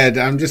I said,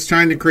 I'm just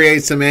trying to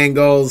create some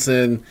angles,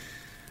 and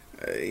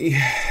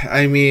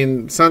I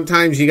mean,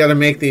 sometimes you got to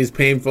make these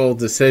painful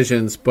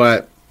decisions,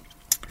 but.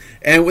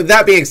 And with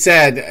that being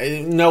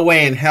said, no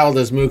way in hell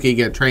does Mookie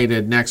get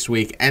traded next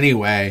week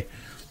anyway.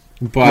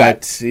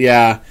 But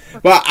yeah,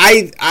 but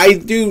I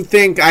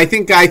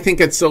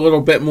think it's a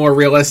little bit more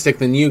realistic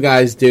than you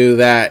guys do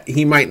that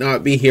he might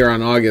not be here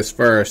on August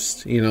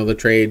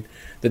 1st.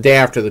 The day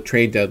after the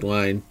trade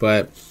deadline.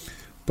 But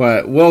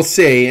we'll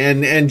see.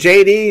 And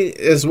JD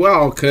as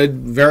well could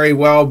very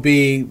well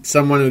be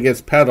someone who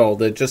gets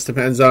peddled. It just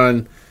depends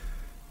on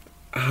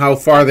how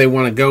far they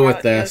want to go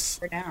with this.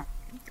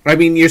 I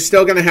mean, you're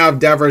still going to have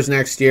Devers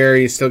next year.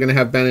 You're still going to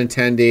have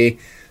Benintendi.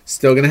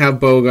 Still going to have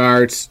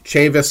Bogarts.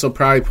 Chavis will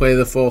probably play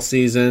the full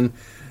season.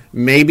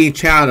 Maybe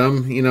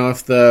Chatham,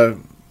 if the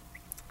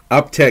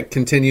uptick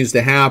continues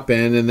to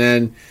happen. And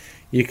then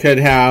you could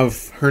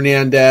have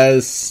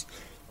Hernandez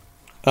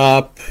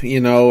up,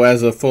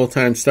 as a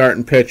full-time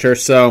starting pitcher.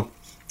 So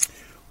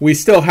we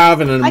still have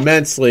an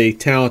immensely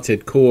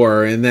talented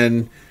core. And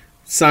then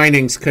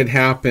signings could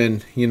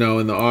happen, in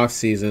the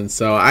offseason.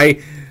 So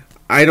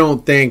I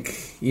don't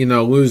think,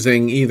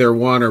 losing either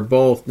one or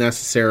both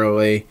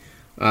necessarily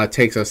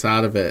takes us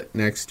out of it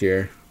next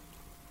year.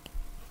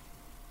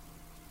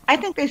 I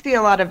think they see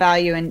a lot of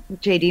value in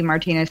J.D.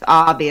 Martinez,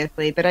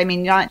 obviously, but I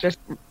mean, not just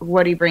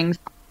what he brings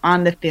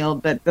on the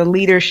field, but the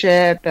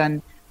leadership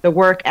and the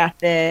work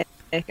ethic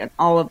and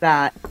all of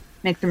that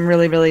makes him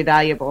really, really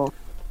valuable.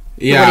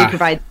 Yeah. What he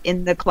provides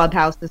in the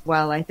clubhouse as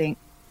well, I think.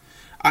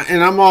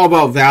 And I'm all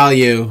about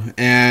value,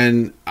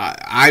 and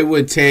I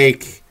would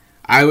take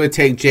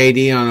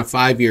JD on a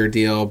 5-year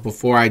deal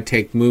before I'd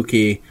take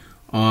Mookie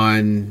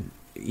on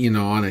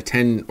a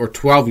 10 or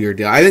 12-year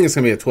deal. I think it's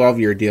going to be a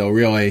 12-year deal,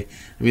 really.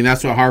 I mean,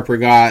 that's what Harper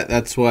got.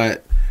 That's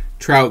what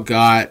Trout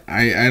got.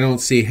 I don't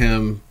see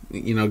him,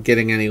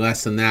 getting any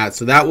less than that.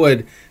 So that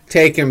would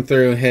take him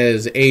through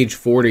his age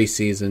 40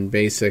 season,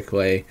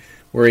 basically,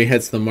 where he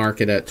hits the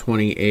market at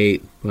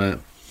 28. But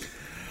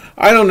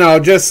I don't know.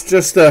 Just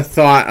a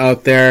thought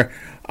out there.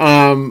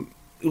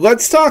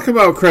 Let's talk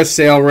about Chris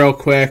Sale real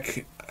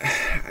quick.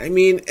 I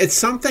mean, it's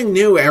something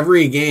new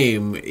every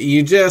game.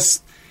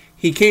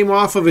 He came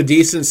off of a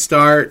decent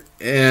start,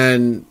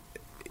 and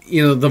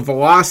the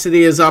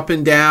velocity is up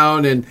and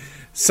down, and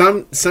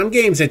some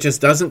games it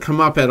just doesn't come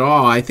up at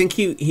all. I think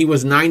he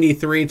was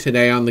 93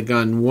 today on the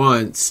gun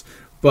once,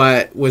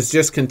 but was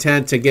just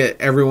content to get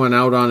everyone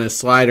out on his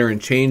slider and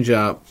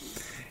changeup.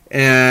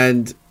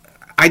 And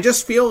I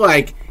just feel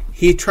like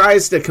he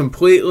tries to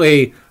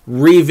completely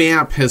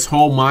revamp his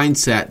whole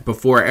mindset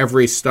before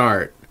every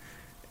start.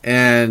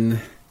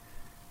 And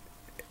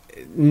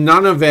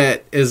none of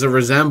it is a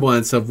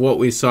resemblance of what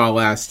we saw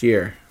last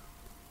year.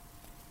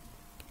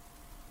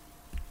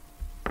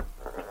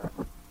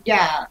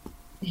 Yeah,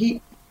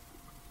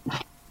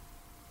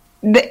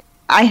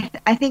 I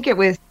think it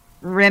was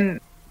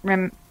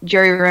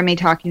Jerry Remy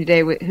talking today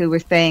who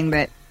was saying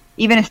that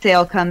even if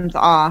Sale comes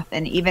off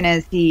and even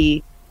as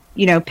he,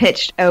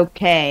 pitched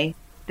okay,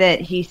 that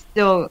he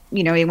still,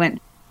 he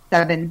went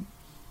seven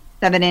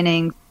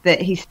innings, that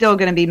he's still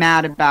going to be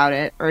mad about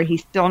it, or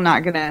he's still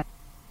not going to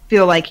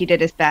feel like he did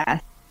his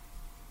best.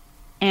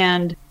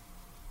 And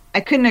I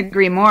couldn't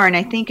agree more, and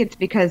I think it's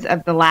because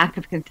of the lack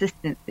of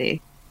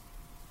consistency.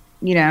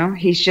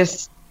 He's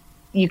just,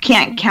 you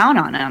can't count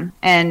on him.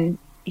 And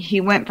he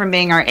went from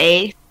being our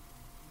ace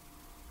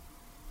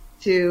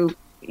to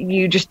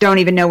you just don't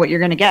even know what you're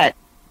going to get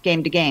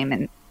game to game.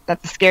 And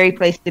that's a scary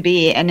place to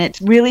be. And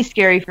it's really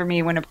scary for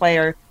me when a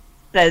player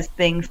says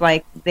things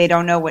like they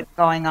don't know what's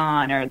going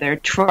on or they're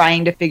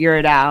trying to figure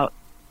it out.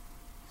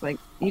 Like,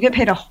 you get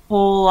paid a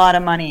whole lot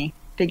of money.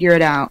 Figure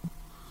it out.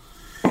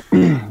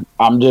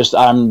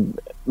 I'm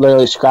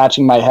literally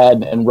scratching my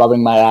head and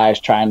rubbing my eyes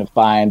trying to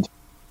find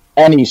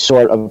any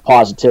sort of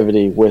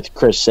positivity with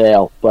Chris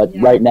Sale. But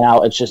right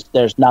now, it's just,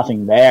 there's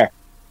nothing there.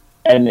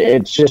 And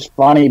it's just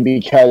funny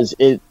because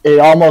it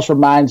almost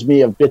reminds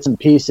me of bits and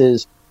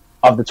pieces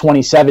of the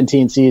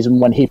 2017 season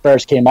when he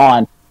first came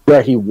on,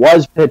 where he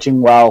was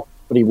pitching well,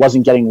 but he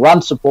wasn't getting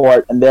run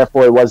support, and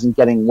therefore he wasn't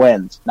getting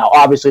wins. Now,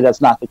 obviously,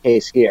 that's not the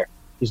case here.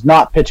 He's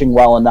not pitching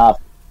well enough,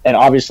 and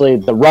obviously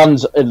the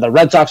runs in the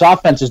Red Sox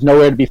offense is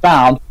nowhere to be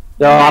found.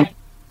 They're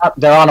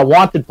on a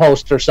wanted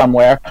poster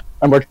somewhere,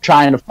 and we're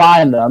trying to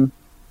find them.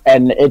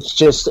 And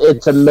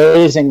it's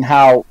amazing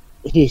how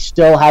he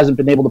still hasn't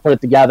been able to put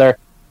it together.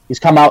 He's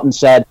come out and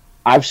said,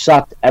 I've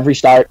sucked every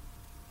start.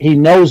 He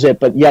knows it,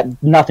 but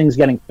yet nothing's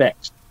getting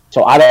fixed.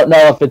 So I don't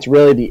know if it's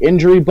really the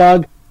injury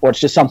bug or it's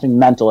just something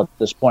mental at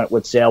this point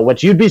with Sale,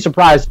 which you'd be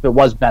surprised if it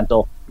was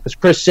mental, because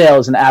Chris Sale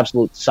is an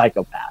absolute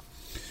psychopath.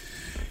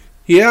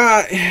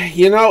 Yeah,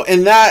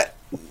 and that,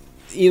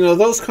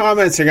 those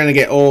comments are going to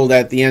get old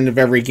at the end of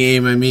every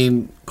game. I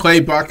mean,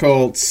 Clay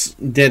Buchholz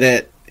did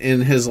it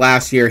in his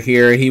last year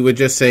here. He would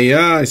just say,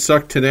 yeah, I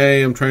sucked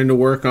today, I'm trying to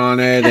work on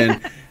it,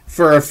 and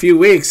for a few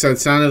weeks it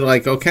sounded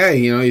like, okay,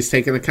 he's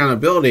taking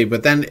accountability,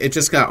 but then it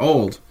just got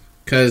old,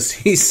 because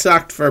he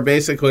sucked for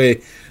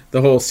basically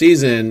the whole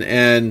season,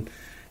 and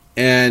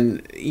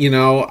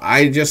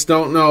I just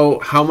don't know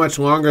how much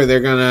longer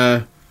they're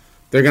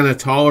gonna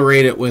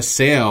tolerate it with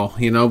Sale,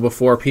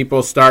 before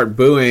people start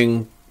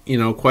booing,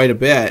 quite a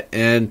bit.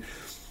 And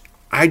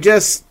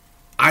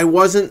I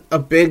wasn't a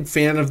big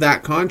fan of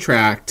that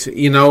contract,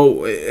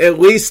 at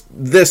least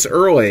this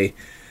early.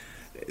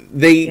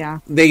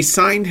 They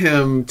signed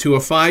him to a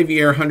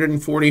 5-year,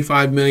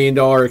 $145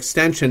 million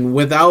extension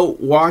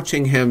without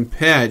watching him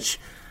pitch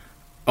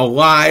a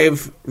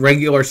live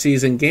regular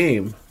season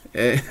game.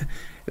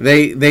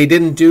 They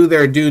didn't do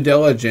their due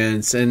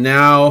diligence, and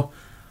now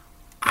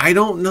I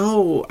don't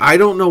know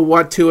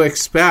what to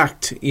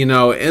expect, in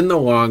the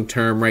long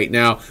term right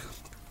now.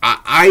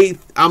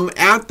 I'm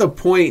at the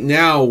point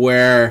now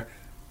where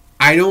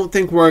I don't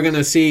think we're going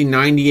to see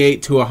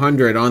 98 to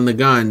 100 on the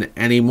gun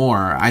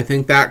anymore. I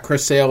think that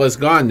Chris Sale is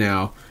gone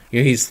now.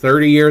 He's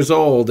 30 years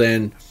old,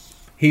 and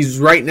he's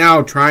right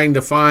now trying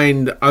to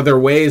find other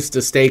ways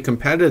to stay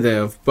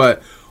competitive.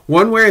 But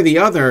one way or the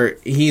other,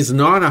 he's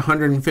not a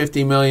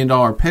 $150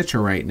 million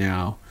pitcher right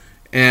now.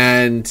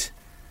 And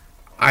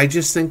I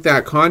just think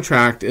that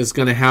contract is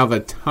going to have a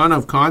ton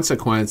of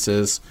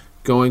consequences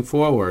going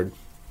forward.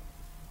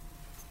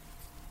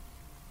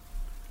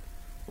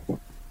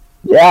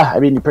 Yeah, I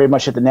mean, you pretty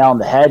much hit the nail on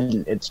the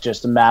head. It's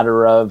just a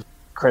matter of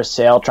Chris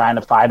Sale trying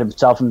to find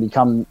himself and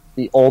become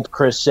the old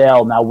Chris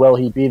Sale. Now, will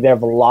he be there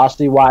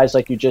velocity-wise,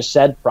 like you just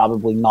said?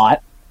 Probably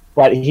not.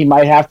 But he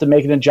might have to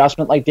make an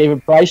adjustment like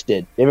David Price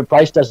did. David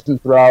Price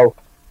doesn't throw,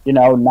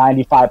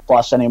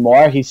 95-plus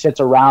anymore. He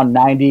sits around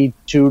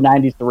 92,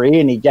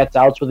 93, and he gets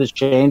outs with his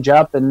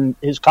changeup and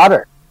his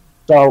cutter.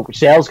 So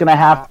Sale's going to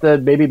have to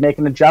maybe make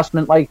an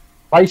adjustment like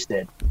Price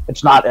did.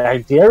 It's not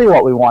ideally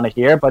what we want to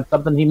hear, but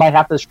something he might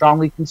have to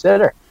strongly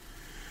consider.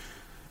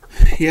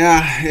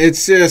 Yeah,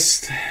 it's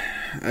just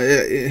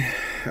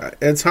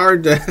it's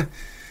hard to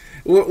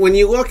when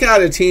you look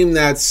at a team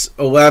that's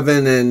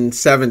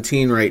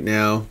 11-17 right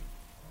now,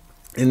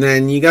 and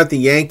then you got the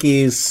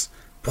Yankees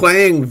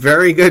playing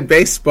very good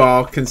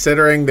baseball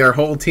considering their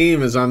whole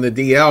team is on the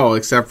DL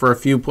except for a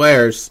few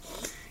players.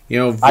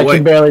 I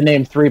can barely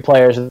name 3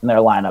 players in their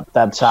lineup.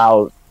 That's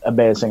how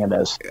amazing it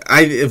is.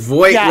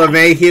 Voit,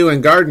 LeMahieu,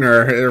 and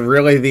Gardner are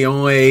really the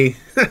only.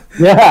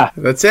 Yeah,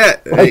 that's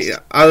it.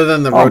 Other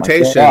than the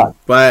rotation,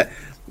 but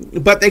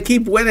they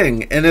keep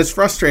winning, and it's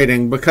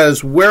frustrating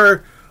because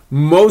we're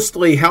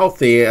mostly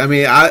healthy. I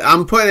mean,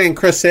 I'm putting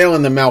Chris Sale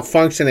in the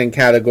malfunctioning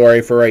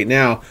category for right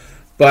now,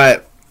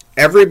 but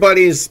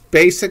everybody's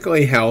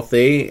basically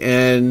healthy,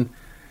 and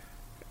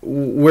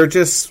we're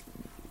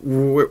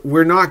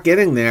not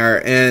getting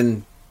there,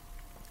 and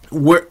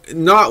we're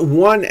not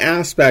one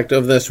aspect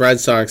of this Red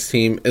Sox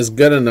team is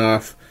good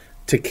enough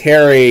to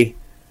carry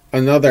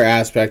another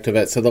aspect of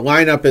it. So the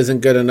lineup isn't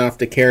good enough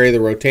to carry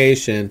the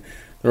rotation.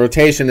 The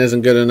rotation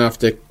isn't good enough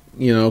to,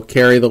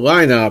 carry the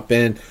lineup,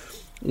 and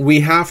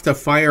we have to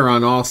fire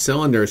on all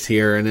cylinders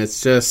here, and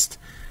it's just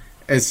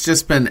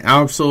been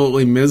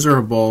absolutely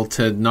miserable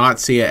to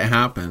not see it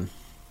happen.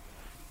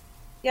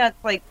 Yeah,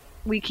 it's like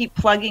we keep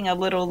plugging a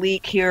little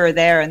leak here or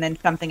there, and then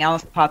something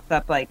else pops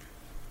up. Like,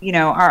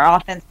 our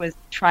offense was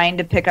trying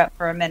to pick up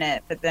for a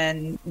minute, but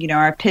then,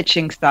 our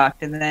pitching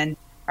sucked, and then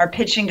our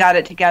pitching got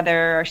it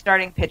together, our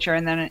starting pitcher,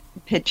 and then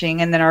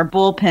pitching, and then our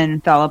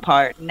bullpen fell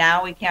apart.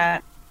 Now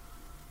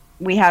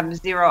we have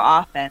zero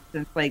offense.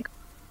 It's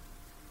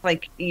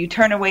like you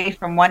turn away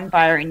from one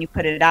fire and you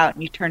put it out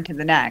and you turn to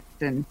the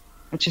next, and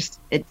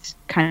it's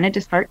kind of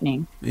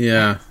disheartening.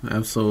 Yeah,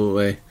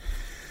 absolutely.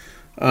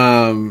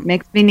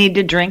 Makes me need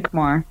to drink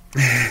more.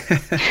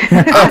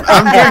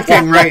 I'm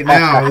drinking right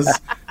now. This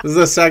is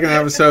the second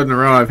episode in a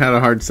row I've had a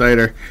hard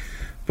cider.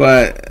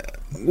 But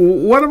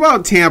what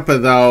about Tampa,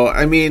 though?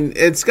 I mean,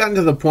 it's gotten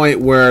to the point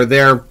where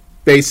they're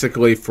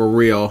basically for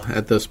real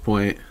at this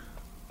point.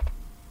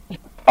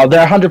 Oh,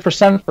 they're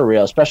 100% for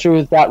real, especially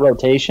with that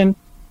rotation.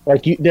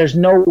 There's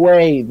no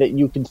way that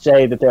you can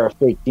say that they're a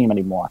fake team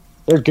anymore.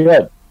 They're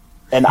good.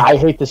 and I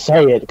hate to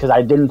say it because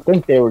I didn't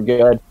think they were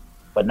good,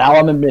 but now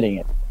I'm admitting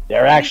it.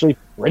 They're actually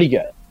pretty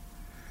good.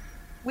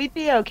 We'd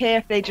be okay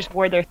if they just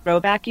wore their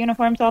throwback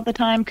uniforms all the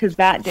time, because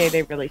that day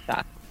they really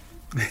sucked.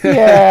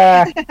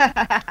 Yeah.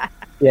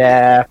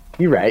 Yeah,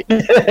 you're right.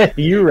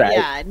 You're right.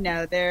 Yeah,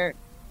 no, they're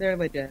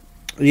legit.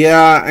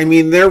 Yeah, I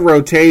mean, their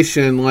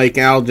rotation, like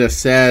Al just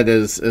said,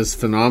 is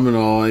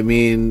phenomenal. I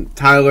mean,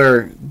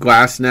 Tyler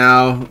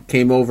Glasnow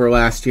came over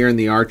last year in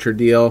the Archer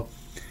deal.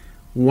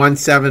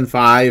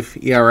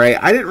 1.75 ERA.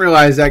 I didn't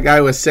realize that guy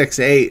was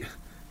 6'8",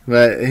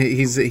 but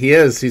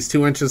he's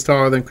 2 inches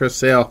taller than Chris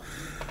Sale.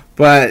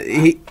 But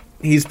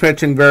he's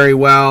pitching very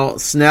well.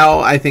 Snell,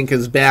 I think,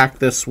 is back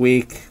this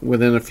week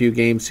within a few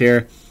games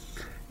here.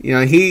 You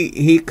know,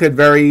 he could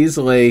very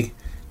easily,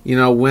 you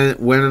know, win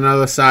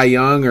another Cy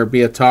Young or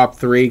be a top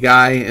 3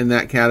 guy in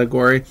that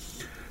category.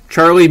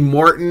 Charlie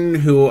Morton,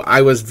 who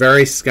I was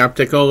very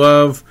skeptical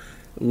of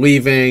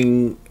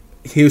leaving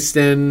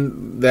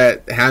Houston,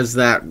 that has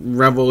that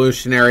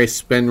revolutionary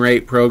spin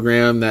rate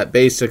program that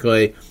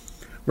basically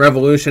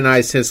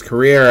revolutionized his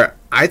career.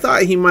 I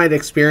thought he might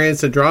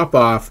experience a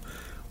drop-off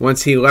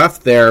once he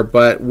left there,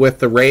 but with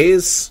the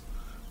Rays,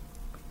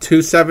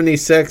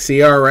 2.76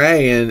 ERA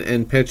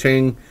and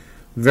pitching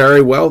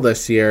very well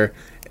this year.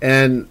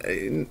 And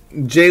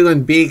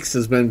Jalen Beeks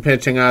has been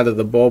pitching out of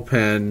the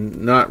bullpen,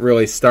 not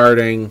really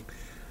starting,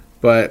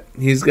 but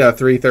he's got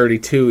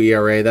 3.32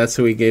 ERA. That's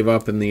who he gave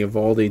up in the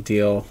Evaldi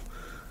deal.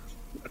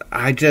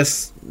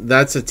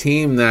 That's a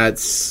team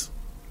that's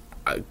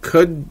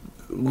could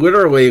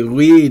literally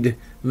lead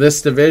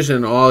this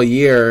division all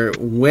year,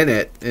 win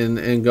it,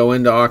 and go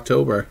into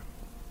October.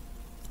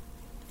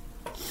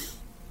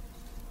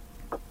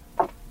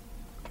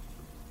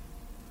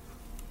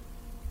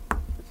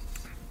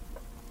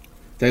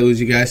 Did I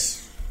lose you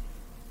guys?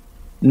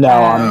 No,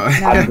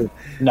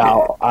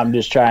 I'm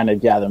just trying to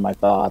gather my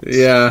thoughts.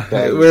 Yeah,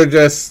 So, we're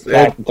just...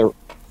 it's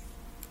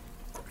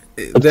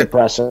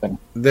depressing.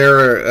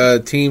 They're a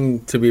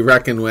team to be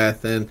reckoned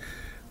with, and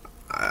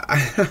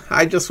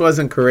I just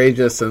wasn't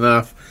courageous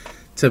enough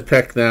to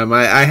pick them.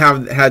 I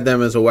have had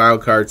them as a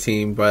wild card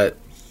team, but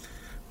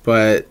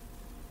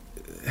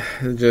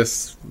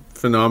just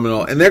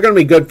phenomenal. And they're going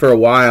to be good for a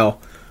while.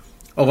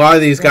 A lot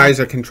of these guys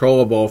are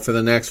controllable for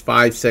the next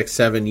 5, 6,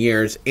 7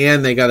 years,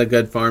 and they got a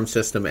good farm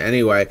system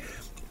anyway.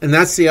 And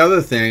that's the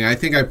other thing. I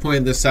think I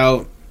pointed this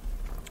out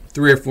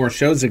 3 or 4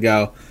 shows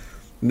ago.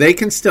 They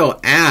can still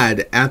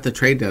add at the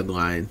trade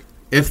deadline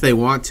if they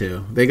want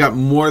to. They got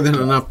more than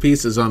enough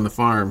pieces on the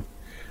farm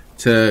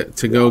to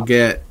go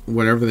get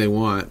whatever they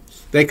want.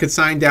 They could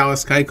sign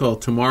Dallas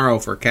Keuchel tomorrow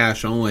for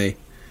cash only.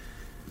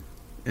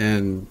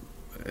 And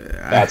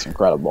that's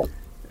incredible.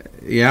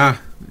 Yeah,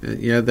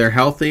 they're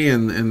healthy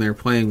and they're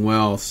playing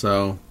well.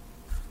 So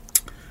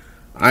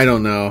I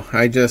don't know.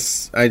 I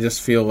just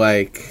feel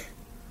like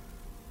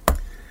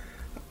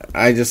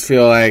it's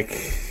gonna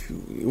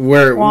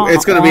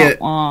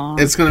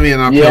be an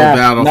uphill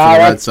battle for the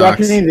Red Sox.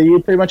 Definitely, you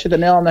pretty much hit the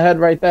nail on the head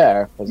right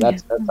there, because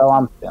that's how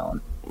I'm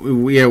feeling.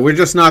 Yeah, we're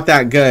just not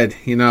that good,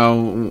 you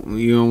know.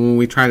 When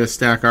we try to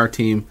stack our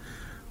team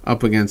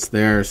up against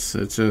theirs,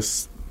 it's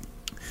just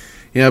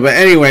But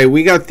anyway,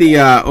 we got the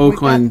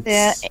Oakland. We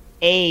got the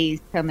A's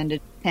coming to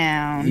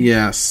town.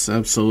 Yes,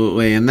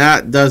 absolutely, and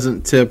that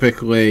doesn't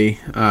typically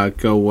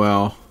go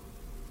well.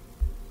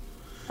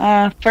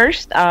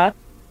 First up,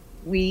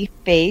 we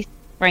face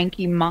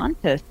Frankie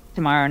Montas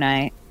tomorrow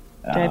night.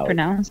 Did I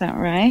pronounce that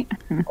right?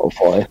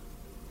 Hopefully.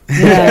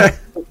 Yeah.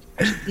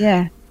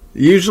 Yeah.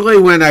 Usually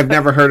when I've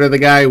never heard of the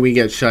guy, we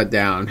get shut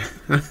down.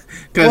 We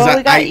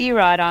got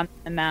Erod on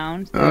the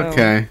mound. So.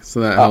 Okay,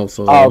 so that helps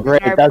a little.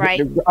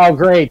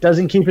 Great.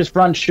 Doesn't keep his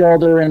front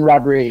shoulder in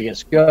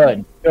Rodriguez.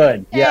 Good.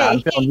 Hey, Yeah,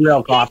 I'm feeling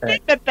real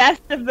confident. The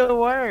best of the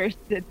worst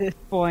at this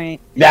point.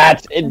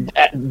 That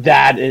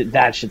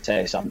should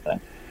say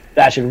something.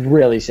 That should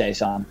really say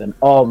something.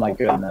 Oh, my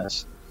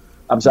goodness.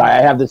 I'm sorry.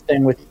 I have this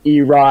thing with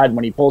Erod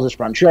when he pulls his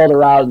front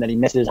shoulder out and then he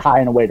misses high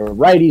and away to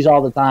righties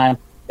all the time.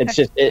 It's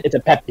just, it's a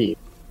pet peeve.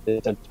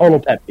 It's a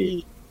total pet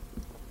peeve.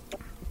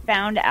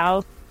 Found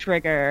Al's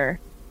trigger.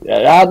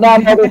 Yeah, no,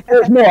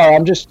 there's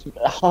more.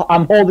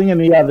 I'm holding in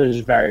the others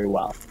very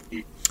well.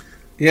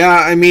 Yeah,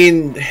 I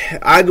mean,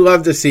 I'd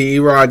love to see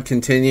Erod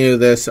continue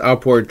this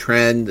upward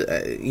trend,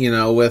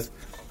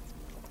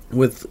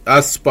 with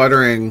us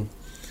sputtering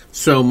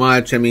so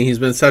much. I mean, he's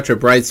been such a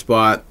bright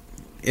spot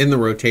in the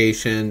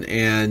rotation,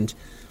 and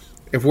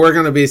if we're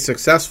going to be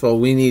successful,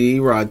 we need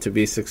Erod to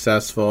be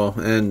successful.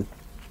 And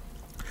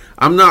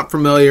I'm not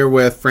familiar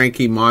with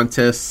Frankie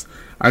Montas.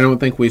 I don't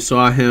think we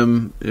saw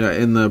him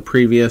in the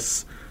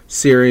previous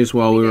series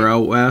while we were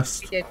out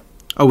west. We did.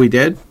 Oh, we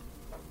did?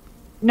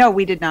 No,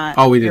 we did not.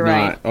 Oh, we did You're not.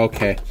 right.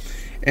 Okay.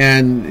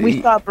 And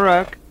we saw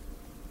Brooke,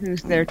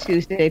 who's their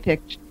Tuesday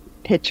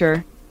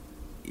pitcher.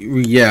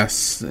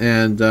 Yes,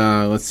 and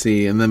let's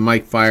see, and then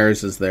Mike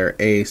Fiers is their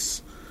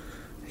ace.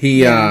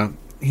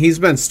 He's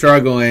been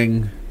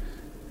struggling,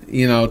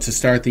 to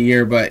start the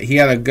year, but he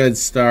had a good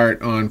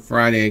start on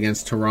Friday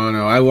against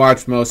Toronto. I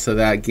watched most of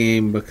that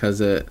game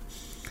because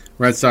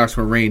Red Sox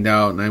were rained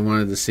out, and I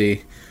wanted to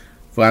see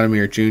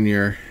Vladimir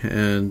Jr.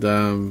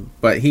 and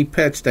but he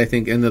pitched, I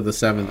think, into the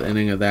 7th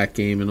inning of that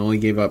game and only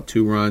gave up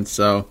 2 runs.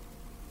 So,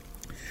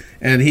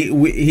 and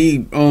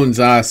he owns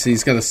us.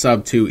 He's got a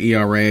sub-2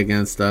 ERA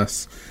against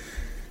us.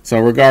 So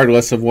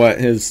regardless of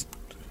what his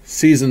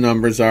season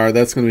numbers are,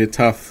 that's going to be a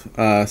tough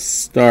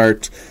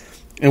start.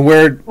 And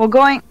we're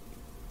going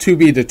to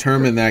be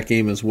determined that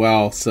game as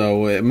well.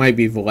 So it might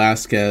be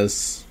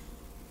Velasquez.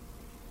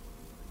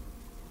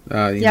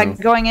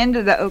 Going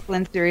into the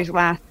Oakland series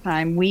last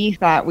time, we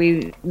thought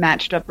we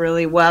matched up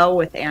really well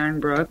with Aaron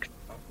Brooks,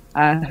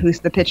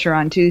 who's the pitcher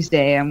on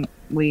Tuesday, and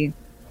we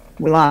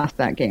lost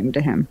that game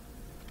to him.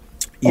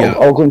 Yeah,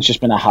 Oakland's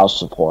just been a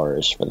house of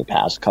horrors for the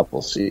past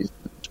couple seasons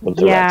with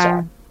the Red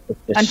Sox.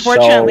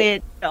 Unfortunately,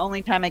 it's the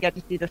only time I get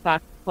to see the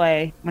Sox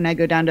play when I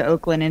go down to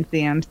Oakland and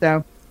see them.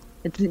 So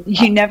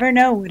you never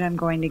know what I'm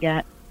going to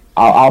get.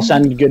 I'll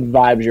send good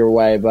vibes your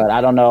way, but I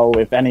don't know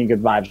if any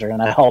good vibes are going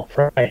to help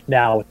right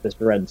now with this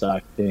Red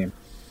Sox team.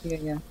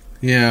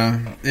 Yeah,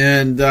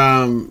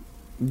 and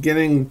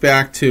getting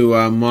back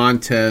to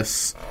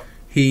Montes,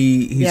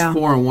 he's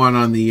 4-1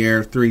 on the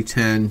year,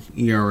 3.10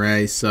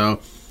 ERA, so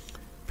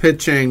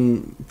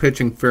pitching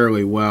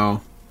fairly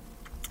well.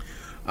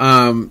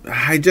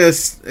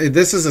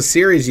 This is a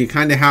series you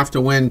kind of have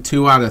to win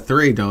 2 out of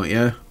 3, don't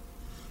you?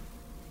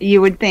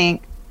 You would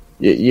think.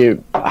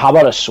 How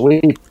about a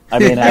sweep? I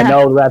mean, I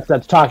know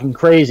that's talking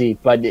crazy,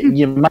 but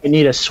you might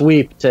need a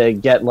sweep to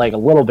get like a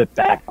little bit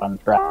back on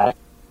track.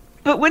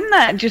 But wouldn't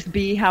that just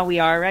be how we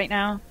are right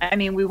now? I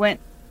mean, we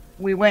went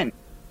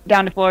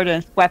down to Florida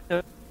and swept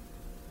the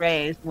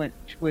Rays, which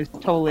was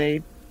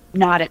totally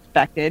not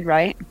expected,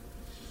 right?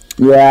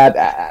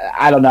 Yeah,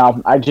 I don't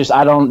know. I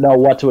don't know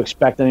what to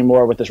expect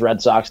anymore with this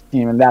Red Sox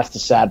team, and that's the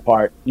sad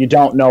part. You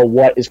don't know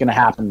what is going to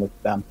happen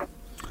with them.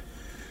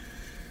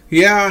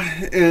 Yeah,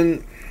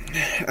 and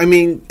I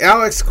mean,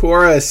 Alex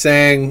Cora is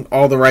saying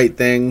all the right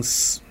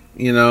things.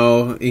 You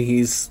know,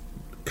 he's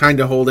kind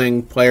of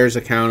holding players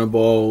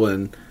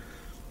accountable,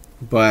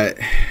 but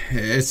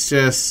it's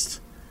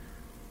just,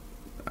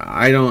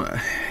 I don't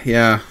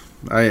know.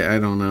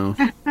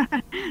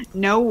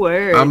 No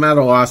words. I'm at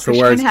a loss for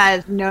words.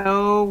 Has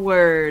no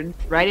words.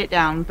 Write it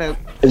down, folks.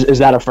 Is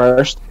that a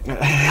first?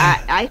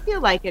 I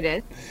feel like it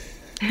is.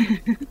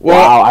 Well,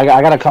 wow, I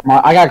gotta come on.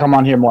 I gotta come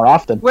on here more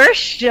often. Where's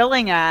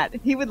Schilling at?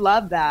 He would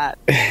love that.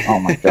 Oh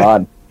my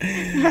god.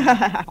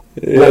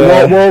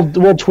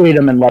 We'll tweet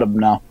him and let him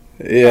know.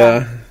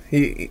 Yeah,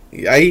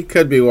 he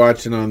could be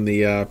watching on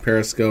the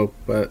Periscope,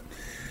 but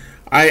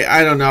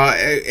I don't know.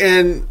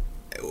 And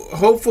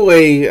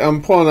hopefully,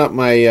 I'm pulling up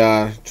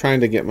my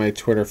trying to get my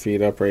Twitter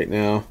feed up right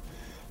now.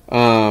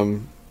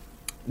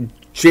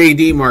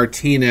 JD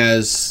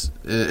Martinez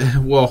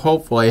will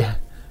hopefully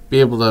be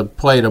able to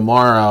play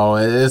tomorrow.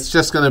 It's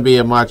just going to be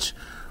a much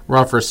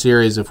rougher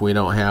series if we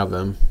don't have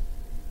him.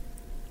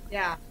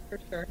 Yeah, for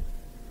sure.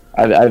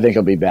 I think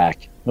he'll be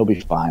back. He'll be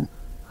fine.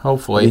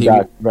 Hopefully. He'll be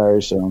back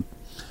very soon.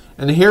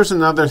 And here's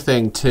another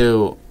thing,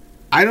 too.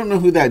 I don't know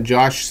who that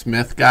Josh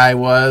Smith guy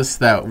was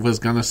that was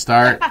going to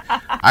start.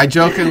 I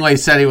jokingly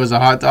said he was a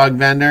hot dog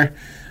vendor,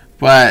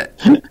 but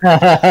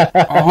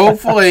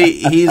hopefully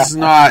he's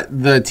not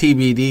the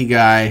TBD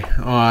guy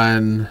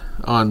on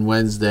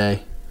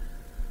Wednesday.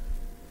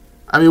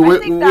 I mean,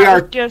 we are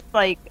just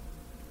like,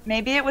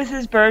 maybe it was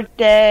his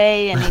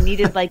birthday and he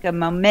needed like a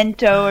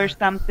memento or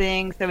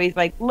something. So he's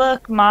like,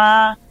 "Look,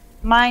 Ma,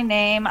 my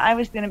name. I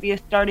was going to be a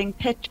starting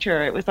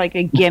pitcher." It was like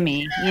a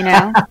gimme, you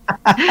know.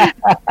 That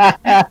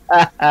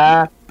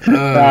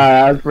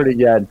was pretty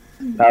good.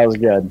 That was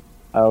good.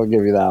 I will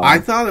give you that one. I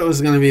thought it was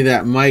going to be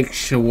that Mike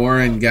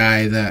Shawarren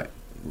guy that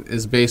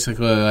is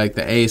basically like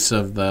the ace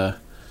of the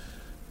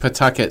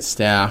Pawtucket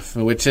staff,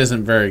 which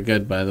isn't very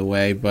good, by the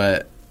way,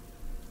 but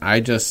I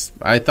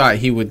thought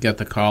he would get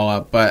the call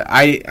up, but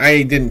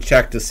I didn't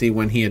check to see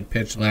when he had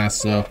pitched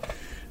last, so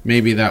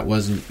maybe that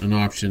wasn't an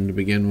option to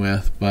begin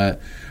with.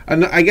 But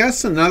I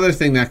guess another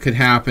thing that could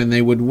happen,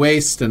 they would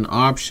waste an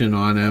option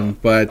on him,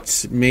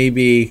 but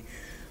maybe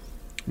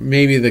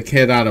the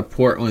kid out of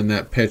Portland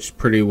that pitched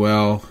pretty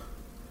well,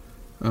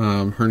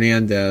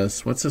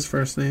 Hernandez. What's his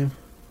first name?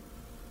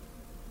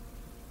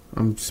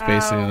 I'm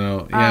spacing it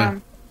out. Yeah,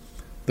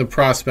 the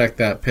prospect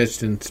that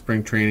pitched in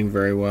spring training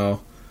very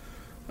well.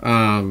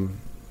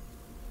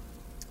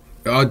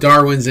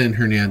 Darwinzon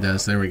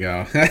Hernandez. There we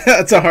go.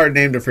 That's a hard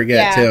name to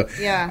forget too.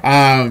 Yeah.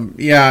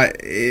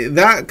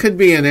 That could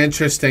be an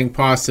interesting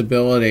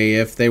possibility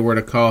if they were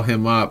to call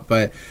him up.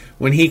 But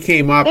when he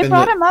came up, they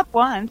brought him up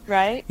once,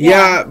 right?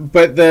 Yeah,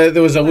 but there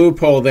was a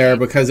loophole there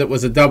because it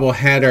was a double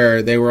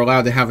header. They were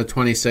allowed to have a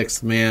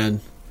 26th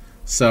man,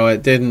 so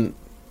it didn't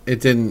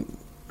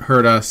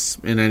hurt us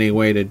in any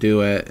way to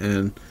do it.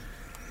 And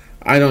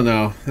I don't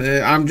know.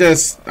 I'm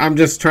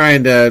just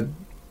trying to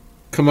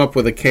come up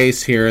with a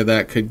case here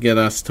that could get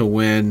us to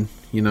win,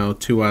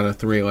 2 out of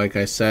 3, like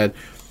I said.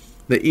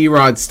 The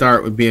Erod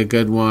start would be a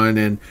good one,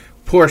 and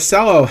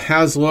Porcello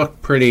has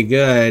looked pretty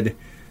good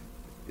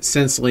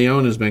since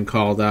Leon has been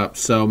called up,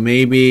 so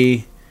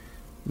maybe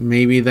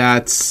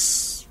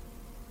that's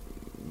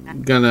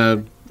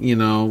gonna,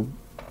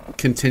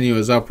 continue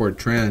his upward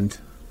trend.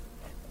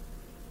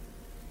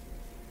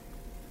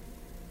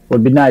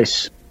 Would be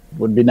nice.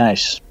 Would be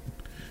nice.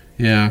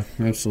 Yeah,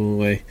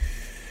 absolutely.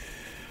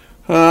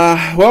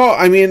 Well,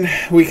 I mean,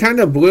 we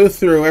kind of blew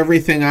through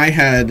everything I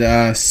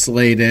had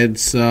slated,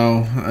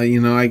 so,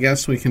 I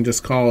guess we can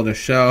just call it a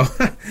show.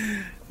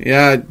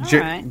 Yeah,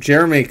 right.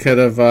 Jeremy could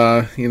have,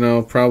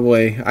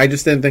 probably. I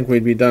just didn't think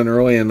we'd be done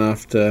early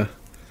enough to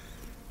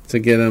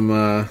get him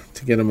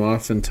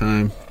off in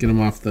time, get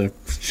him off the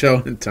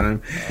show in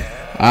time.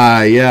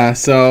 Yeah.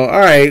 So, all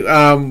right.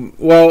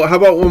 Well, how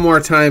about one more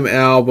time,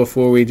 Al,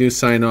 before we do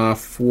sign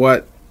off?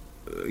 What,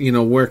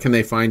 where can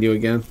they find you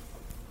again?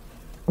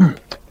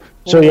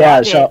 So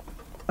yeah, so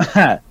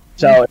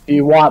if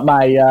you want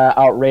my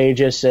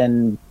outrageous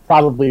and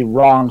probably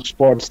wrong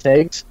sports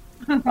takes,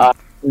 you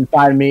can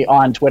find me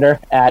on Twitter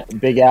at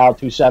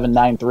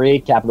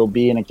BigAl2793, capital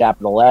B and a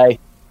capital A.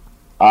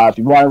 If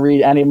you want to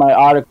read any of my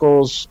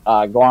articles,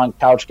 go on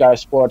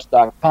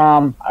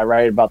CouchGuySports.com. I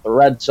write about the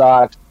Red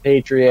Sox,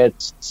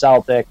 Patriots,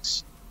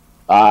 Celtics,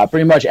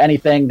 pretty much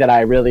anything that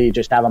I really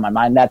just have on my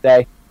mind that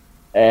day.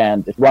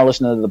 And if you want to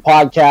listen to the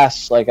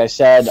podcasts, like I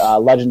said,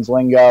 Legends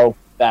Lingo,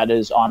 that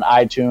is on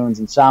iTunes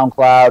and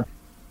SoundCloud.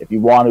 If you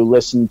want to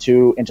listen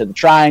to Into the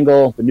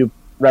Triangle, the new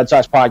Red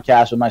Sox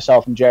podcast with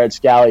myself and Jared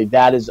Scally,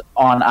 that is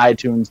on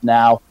iTunes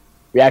now.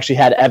 We actually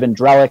had Evan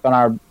Drellick on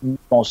our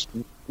most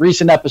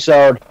recent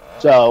episode,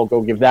 so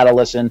go give that a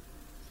listen.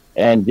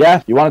 And yeah,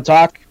 if you want to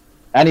talk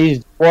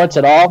any sports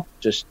at all,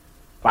 just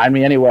find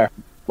me anywhere.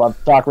 Love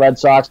to talk Red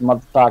Sox and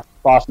love to talk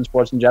Boston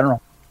sports in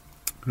general.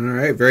 All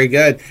right, very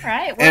good. All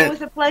right, well, it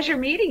was a pleasure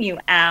meeting you,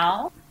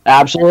 Al.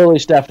 Absolutely,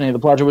 Stephanie. The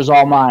pleasure was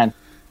all mine.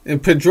 And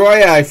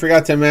Pedroia, I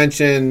forgot to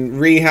mention,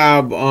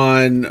 rehab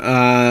on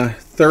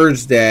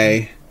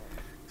Thursday.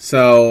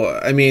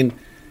 So, I mean,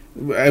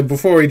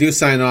 before we do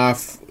sign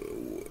off,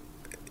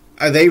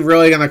 are they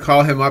really going to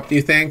call him up, do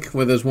you think,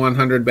 with his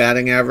 100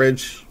 batting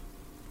average?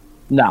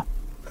 No.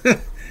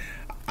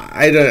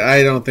 I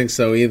don't think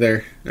so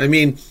either. I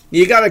mean,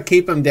 you got to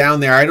keep him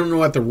down there. I don't know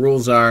what the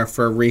rules are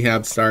for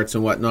rehab starts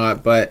and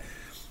whatnot, but,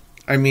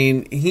 I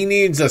mean, he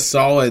needs a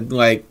solid,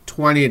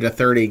 20 to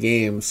 30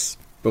 games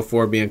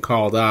before being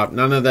called up.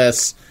 None of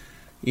this,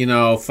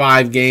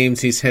 5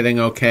 games he's hitting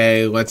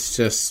okay. Let's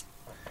just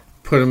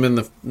put him in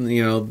the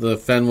the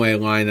Fenway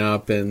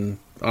lineup and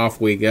off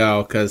we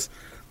go, because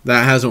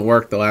that hasn't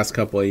worked the last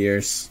couple of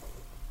years.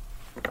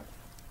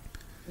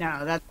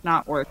 No, that's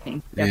not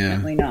working.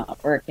 Definitely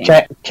not working.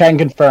 Can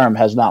confirm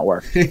has not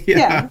worked.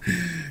 Yeah.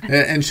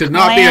 And should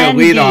not be a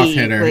leadoff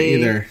hitter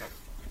either.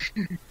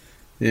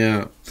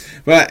 Yeah.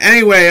 But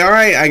anyway, all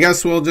right, I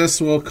guess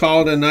we'll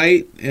call it a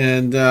night,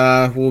 and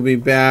we'll be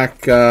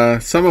back.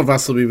 Some of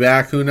us will be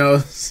back. Who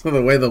knows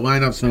the way the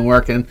lineup's been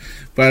working.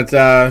 But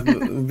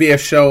it'll be a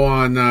show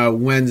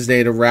on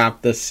Wednesday to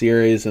wrap this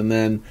series, and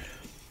then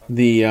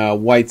the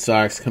White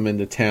Sox come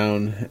into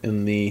town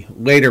in the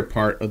later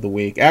part of the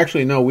week.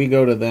 Actually, no, we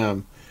go to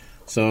them.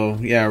 So,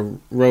 yeah,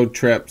 road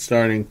trip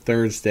starting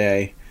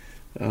Thursday,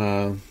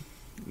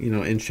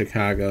 in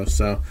Chicago.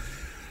 So,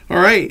 all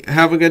right,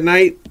 have a good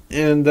night,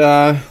 and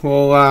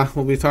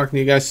we'll be talking to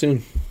you guys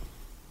soon.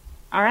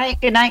 All right,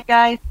 good night,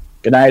 guys.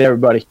 Good night,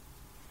 everybody.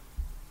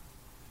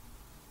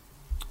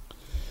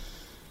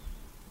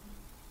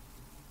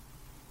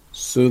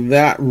 So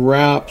that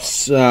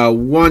wraps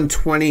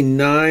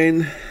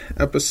 129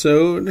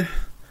 episode.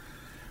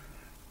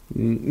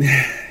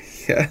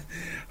 Yeah,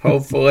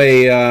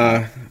 hopefully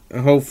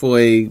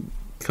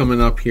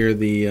coming up here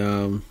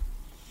the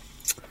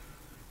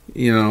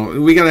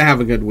we got to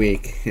have a good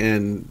week.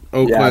 And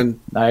Oakland...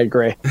 Yeah, I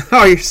agree.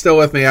 Oh, you're still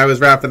with me. I was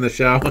wrapping the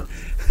show.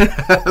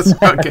 That's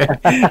okay.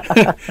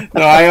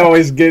 No, I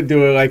always do it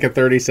a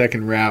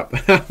 30-second wrap.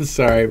 I'm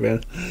sorry,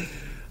 man.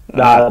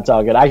 No, that's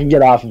all good. I can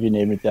get off if you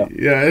need me to.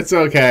 Yeah, it's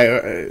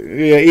okay.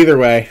 Yeah, either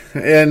way.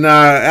 And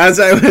as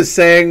I was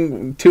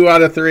saying, 2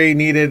 out of 3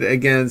 needed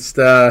against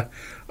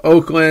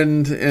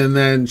Oakland, and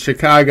then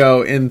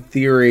Chicago, in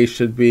theory,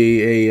 should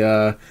be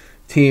a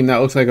team that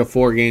looks like a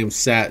 4-game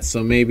set.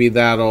 So maybe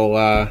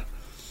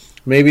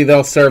maybe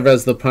they'll serve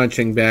as the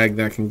punching bag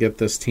that can get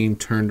this team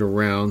turned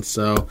around.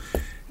 So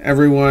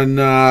everyone,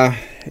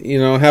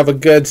 have a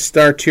good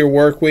start to your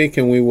work week,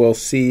 and we will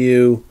see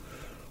you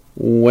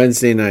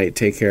Wednesday night.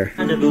 Take care.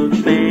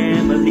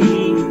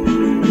 Family,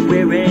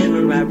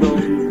 wherever I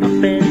roam, a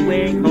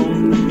Fenway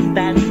home,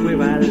 that's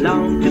where I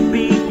long to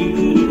be.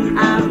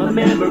 I'm a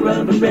member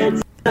of a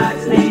Red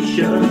Sox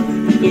nation,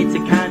 it's a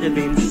kind of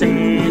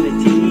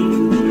insanity.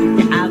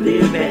 Yeah, I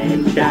live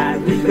and die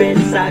with Red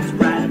Sox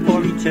pride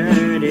for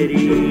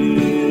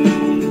eternity.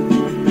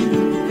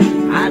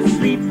 I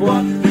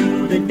sleepwalk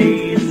through the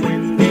days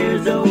when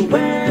there's a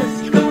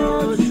West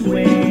Coast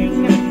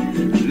swing,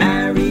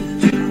 married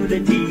to the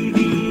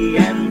TV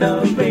and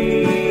the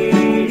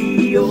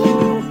radio.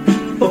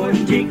 For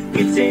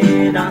tickets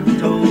in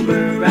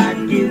October,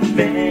 I'd give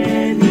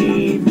anything.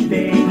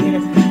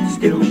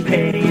 Still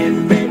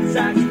paying Red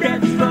Sox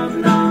debts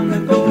from long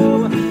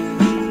ago.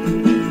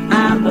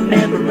 I'm a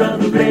member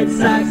of the Red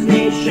Sox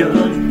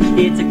nation.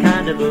 It's a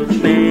kind of a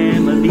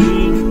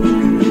family.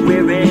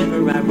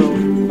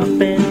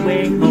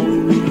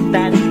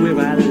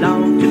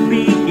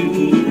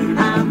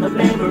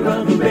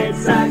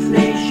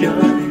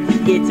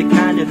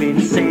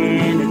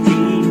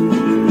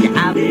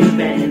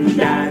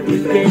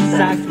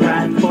 I